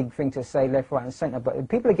 That's a big thing to say, left, right and centre, but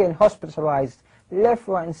people are getting hospitalised left,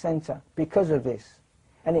 right and centre because of this.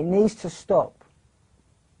 And it needs to stop.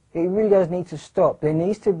 It really does need to stop. There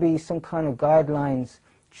needs to be some kind of guidelines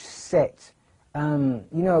set. You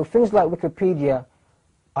know, things like Wikipedia,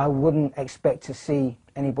 I wouldn't expect to see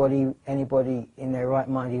anybody in their right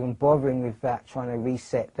mind even bothering with that, trying to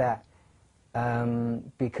reset that,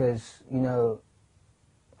 because, you know,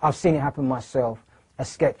 I've seen it happen myself. A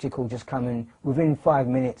skeptic will just come in, within 5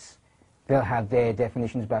 minutes, they'll have their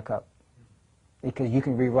definitions back up, because you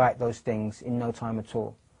can rewrite those things in no time at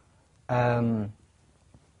all.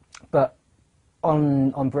 But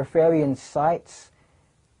on breatharian sites,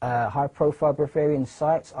 high-profile breatharian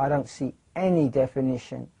sites, I don't see any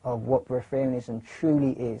definition of what breatharianism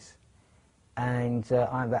truly is, and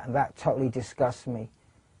that totally disgusts me.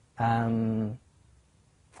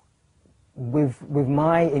 With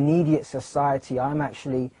my immediate society, I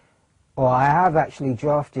have actually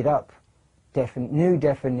drafted up new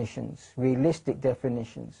definitions, realistic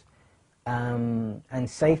definitions, and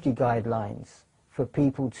safety guidelines for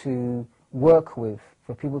people to work with,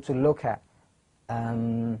 for people to look at,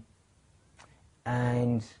 and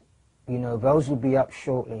you know, those will be up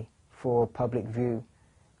shortly for public view.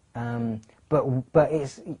 But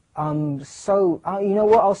it's you know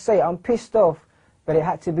what I'll say, I'm pissed off that it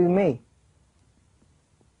had to be me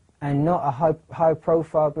and not a high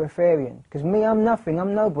profile breatharian, because me, I'm nothing,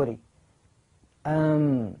 I'm nobody.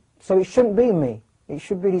 So it shouldn't be me. It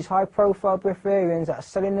should be these high profile breatharians that are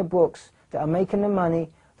selling the books, that are making the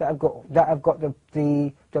money, that have got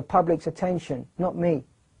the public's attention, not me.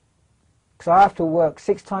 Because I have to work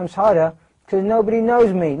 6 times harder because nobody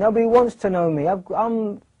knows me, nobody wants to know me.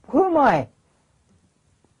 Who am I?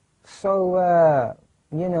 So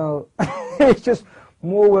you know, it's just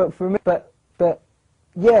more work for me. But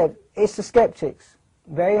yeah, it's the skeptics.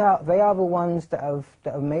 They are the ones that have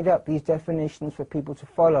made up these definitions for people to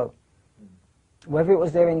follow. Whether it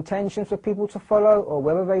was their intentions for people to follow, or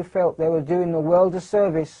whether they felt they were doing the world a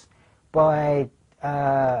service by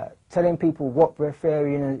telling people what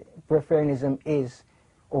breatharianism is,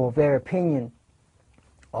 or their opinion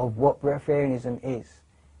of what breatharianism is.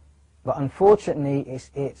 But unfortunately,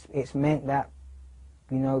 it's meant that,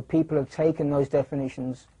 you know, people have taken those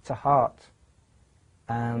definitions to heart,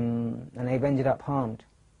 and they've ended up harmed.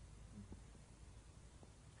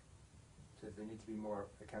 So there needs to be more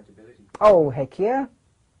accountability. Oh, heck yeah.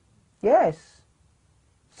 Yes.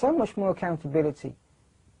 So much more accountability.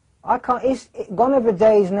 Gone are the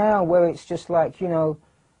days now where it's just like, you know,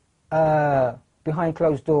 behind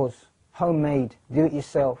closed doors, homemade,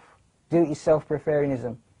 do-it-yourself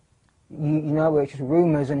breatharianism. You know, where it's just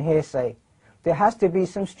rumours and hearsay. There has to be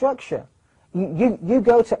some structure. You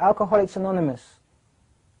go to Alcoholics Anonymous.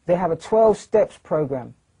 They have a 12 steps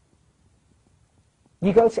program.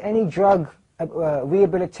 You go to any drug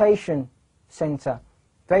rehabilitation center.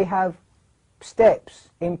 They have steps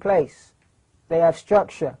in place. They have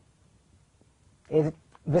structure.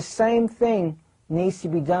 The same thing needs to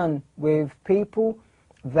be done with people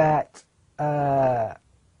that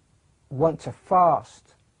want to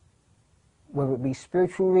fast, whether it be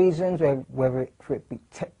spiritual reasons, whether it be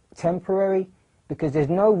temporary, because there's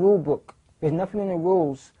no rule book, there's nothing in the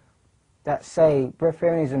rules that say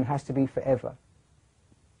breatharianism has to be forever.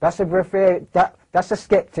 That's a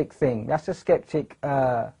skeptic thing. That's a skeptic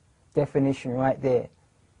definition right there,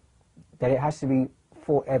 that it has to be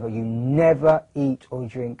forever. You never eat or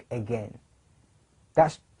drink again.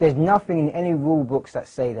 There's nothing in any rule books that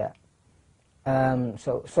say that.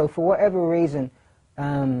 So for whatever reason,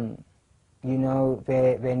 you know,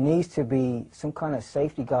 there needs to be some kind of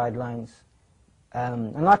safety guidelines.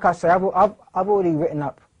 And like I say, I've already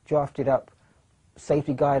drafted up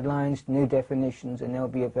safety guidelines, new definitions, and they'll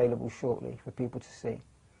be available shortly for people to see.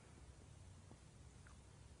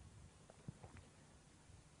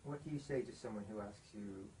 What do you say to someone who asks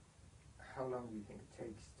you, how long do you think it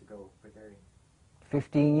takes to go breatharian?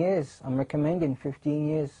 15 years. I'm recommending 15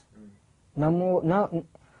 years. No more.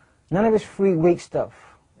 None of this 3-week stuff.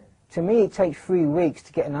 Yeah. To me, it takes 3 weeks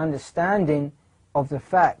to get an understanding of the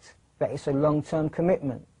fact that it's a long-term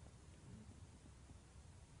commitment.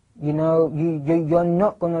 You know, you're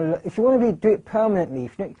not going to... If you want to do it permanently,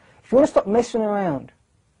 if you want to stop messing around,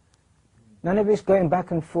 none of this going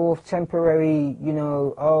back and forth, temporary, you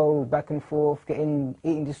know, back and forth, getting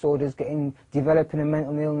eating disorders, developing a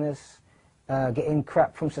mental illness, getting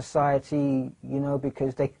crap from society, you know,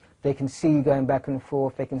 because they can see you going back and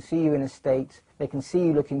forth, they can see you in a state, they can see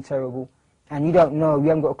you looking terrible, and you don't know, you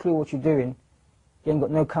haven't got a clue what you're doing, you haven't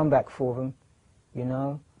got no comeback for them, you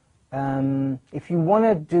know. If you want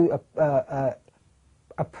to do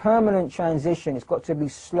a permanent transition. It's got to be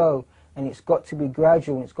slow, and it's got to be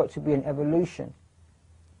gradual, and it's got to be an evolution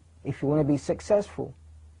if you want to be successful.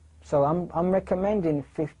 So I'm recommending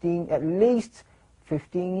at least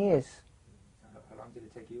 15 years. How long did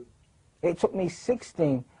it take you? It took me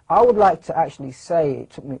 16. I would like to actually say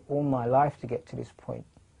it took me all my life to get to this point.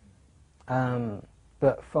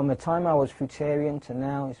 But from the time I was fruitarian to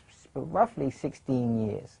now, it's roughly 16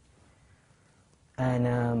 years.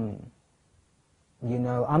 And, you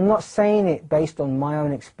know, I'm not saying it based on my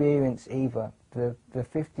own experience either. The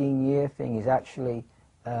 15-year thing is actually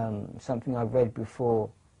something I've read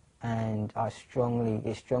before, and it strongly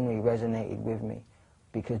resonated with me,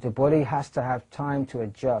 because the body has to have time to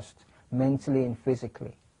adjust mentally and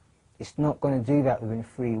physically. It's not going to do that within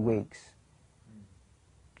 3 weeks.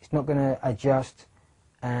 It's not going to adjust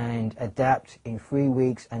and adapt in 3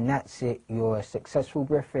 weeks, and that's it. You're a successful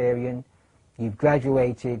breatharian, you've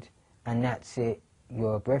graduated, and that's it.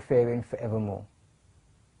 You're a breatharian forevermore.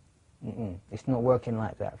 It's not working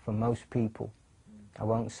like that for most people. I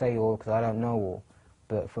won't say all because I don't know all,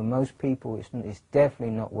 but for most people it's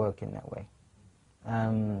definitely not working that way.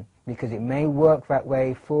 Because it may work that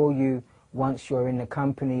way for you once you're in the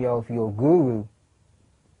company of your guru,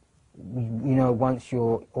 you know, once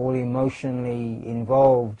you're all emotionally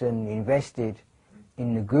involved and invested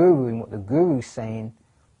in the guru and what the guru's saying.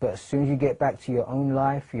 But as soon as you get back to your own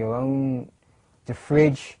life, the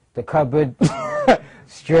fridge, the cupboard,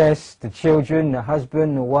 stress, the children, the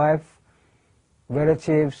husband, the wife,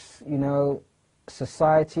 relatives, you know,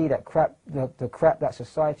 society, that crap, the crap that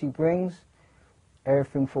society brings,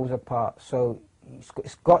 everything falls apart. So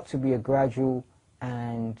it's got to be a gradual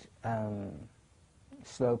and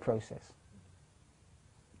slow process.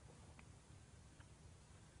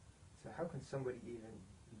 So how can somebody even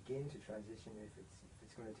begin to transition if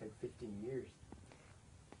it's going to take 15 years?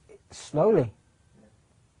 Slowly.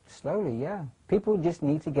 Slowly, yeah. People just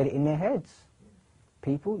need to get it in their heads.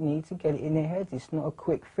 People need to get it in their heads. It's not a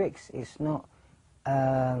quick fix. It's not,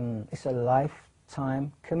 it's a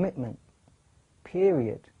lifetime commitment,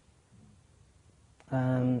 period.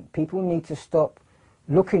 People need to stop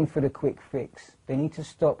looking for the quick fix. They need to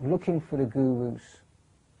stop looking for the gurus,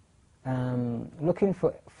 looking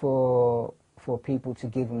for people to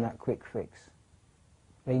give them that quick fix.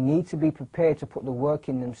 They need to be prepared to put the work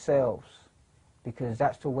in themselves, because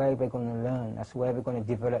that's the way they're going to learn. That's the way they're going to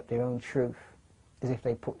develop their own truth, is if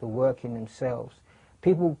they put the work in themselves.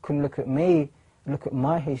 People can look at me, look at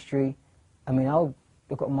my history. I mean, I'll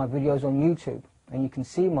look at my videos on YouTube, and you can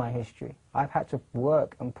see my history. I've had to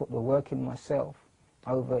work and put the work in myself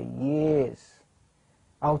over years.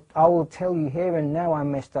 I will tell you here and now, I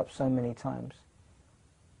messed up so many times.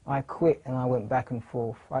 I quit and I went back and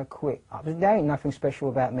forth. I quit. There ain't nothing special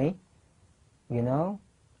about me, you know.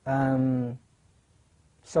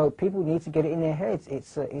 So people need to get it in their heads.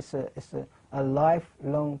 It's a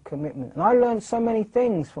lifelong commitment. And I learned so many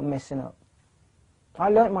things from messing up. I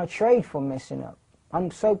learned my trade from messing up. I'm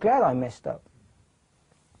so glad I messed up.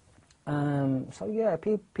 So yeah,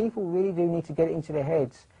 people really do need to get it into their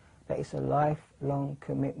heads that it's a lifelong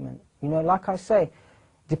commitment. You know, like I say,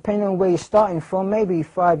 depending on where you're starting from, maybe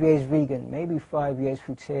 5 years vegan, maybe 5 years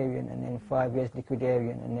fruitarian, and then 5 years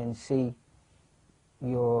liquidarian, and then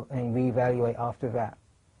and reevaluate after that.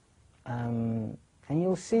 And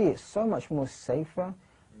you'll see it's so much more safer.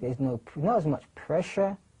 There's not as much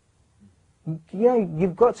pressure. You know,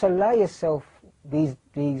 you've got to allow yourself these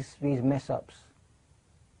mess ups.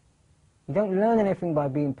 You don't learn anything by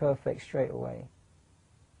being perfect straight away.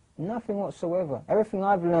 Nothing whatsoever. Everything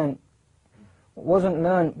I've learned wasn't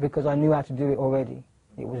learned because I knew how to do it already.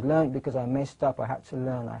 It was learned because I messed up. I had to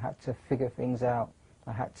learn. I had to figure things out.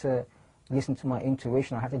 I had to listen to my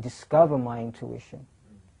intuition. I had to discover my intuition.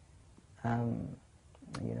 You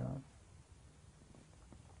know.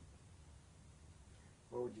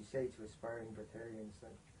 What would you say to aspiring breatharians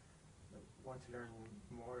that want to learn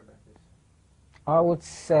more about this? I would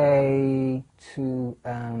say to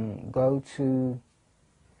go to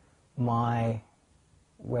my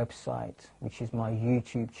website, which is my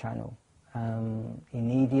YouTube channel,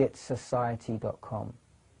 immediatesociety.com.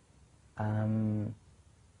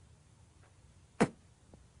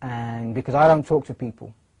 And because I don't talk to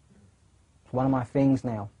people, it's one of my things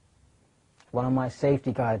now. It's one of my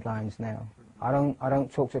safety guidelines now. I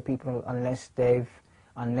don't talk to people unless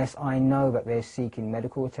I know that they're seeking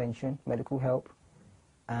medical attention, medical help.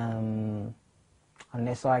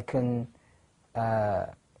 Unless I can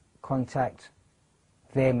contact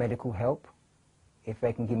their medical help, if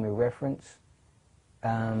they can give me a reference.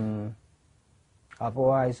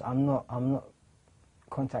 Otherwise, I'm not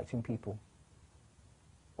contacting people.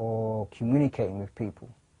 or communicating with people.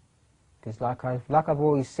 Because like I've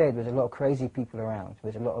always said, there's a lot of crazy people around.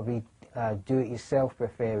 There's a lot of do-it-yourself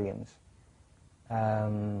breatharians.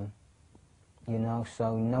 You know,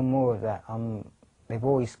 so no more of that. They've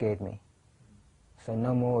always scared me. So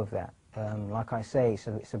no more of that. Like I say,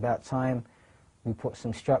 so it's about time we put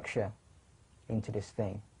some structure into this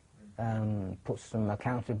thing. Put some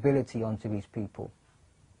accountability onto these people.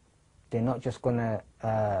 They're not just going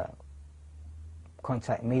to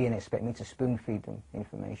contact me and expect me to spoon-feed them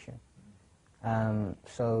information.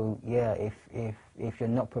 So yeah, if you're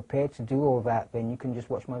not prepared to do all that, then you can just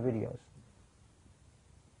watch my videos.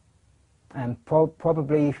 And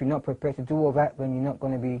probably if you're not prepared to do all that, then you're not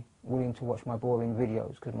going to be willing to watch my boring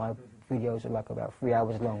videos, because my videos are like about 3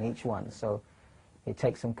 hours long each one, so it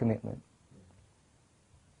takes some commitment.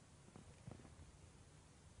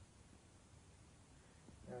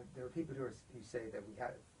 There are people who say that we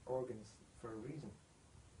have organs for a reason.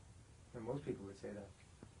 And most people would say that.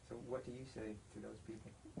 So what do you say to those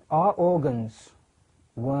people? Our organs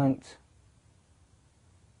weren't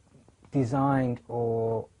designed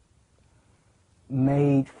or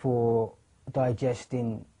made for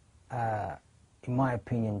digesting, in my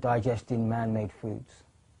opinion, digesting man-made foods.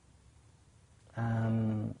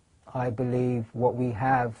 I believe what we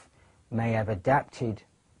have may have adapted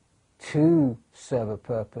to serve a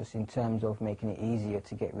purpose in terms of making it easier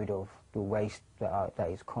to get rid of the waste that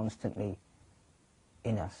is constantly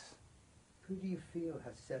in us. Who do you feel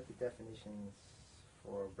has set the definitions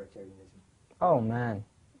for breatharianism? Oh man,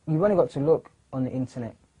 you've only got to look on the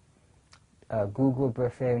internet, Google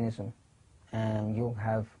breatharianism, and you'll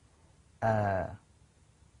have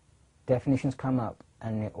definitions come up,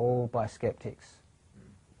 and they're all by skeptics.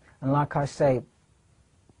 And like I say,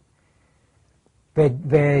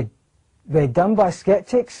 they're done by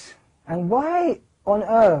skeptics, and why on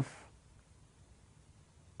earth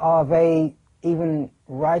are they even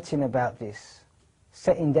writing about this,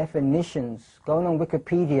 setting definitions, going on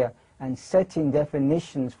Wikipedia and setting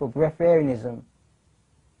definitions for breatharianism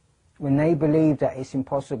when they believe that it's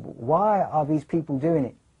impossible? Why are these people doing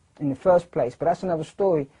it in the first place? But that's another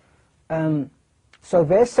story. So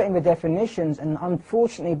they're setting the definitions, and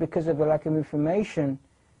unfortunately, because of the lack of information,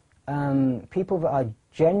 people that are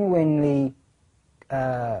genuinely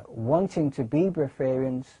wanting to be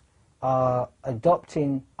breatharians are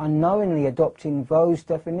unknowingly adopting those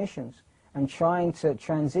definitions and trying to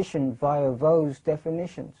transition via those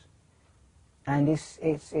definitions. And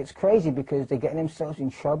it's crazy, because they're getting themselves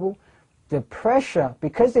in trouble. The pressure,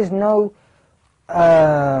 because there's no,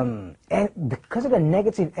 because of the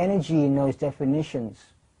negative energy in those definitions,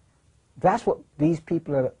 that's what these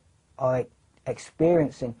people are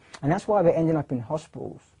experiencing. And that's why they're ending up in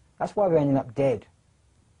hospitals. That's why they're ending up dead.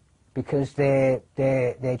 Because they're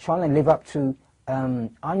trying to live up to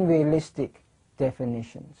unrealistic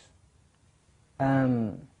definitions.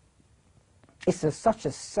 It's such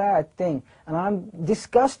a sad thing, and I'm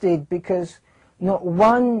disgusted because not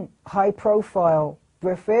one high-profile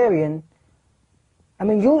breatharian, I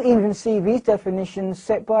mean, you'll even see these definitions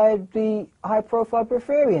set by the high-profile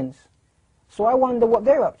breatharians. So I wonder what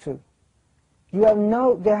they're up to.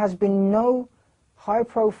 There has been no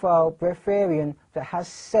high-profile breatharian that has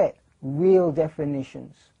set real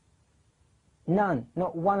definitions. None,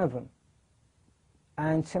 not one of them.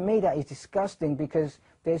 And to me that is disgusting, because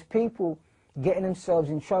there's people getting themselves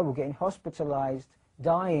in trouble, getting hospitalized,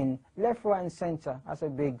 dying, left, right and center. That's a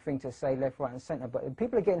big thing to say, left, right and center, but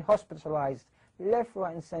people are getting hospitalized left,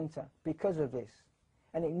 right and center because of this.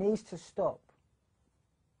 And it needs to stop.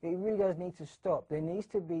 It really does need to stop. There needs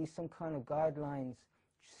to be some kind of guidelines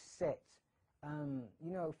set.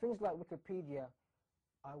 You know, things like Wikipedia,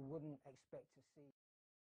 I wouldn't expect to see.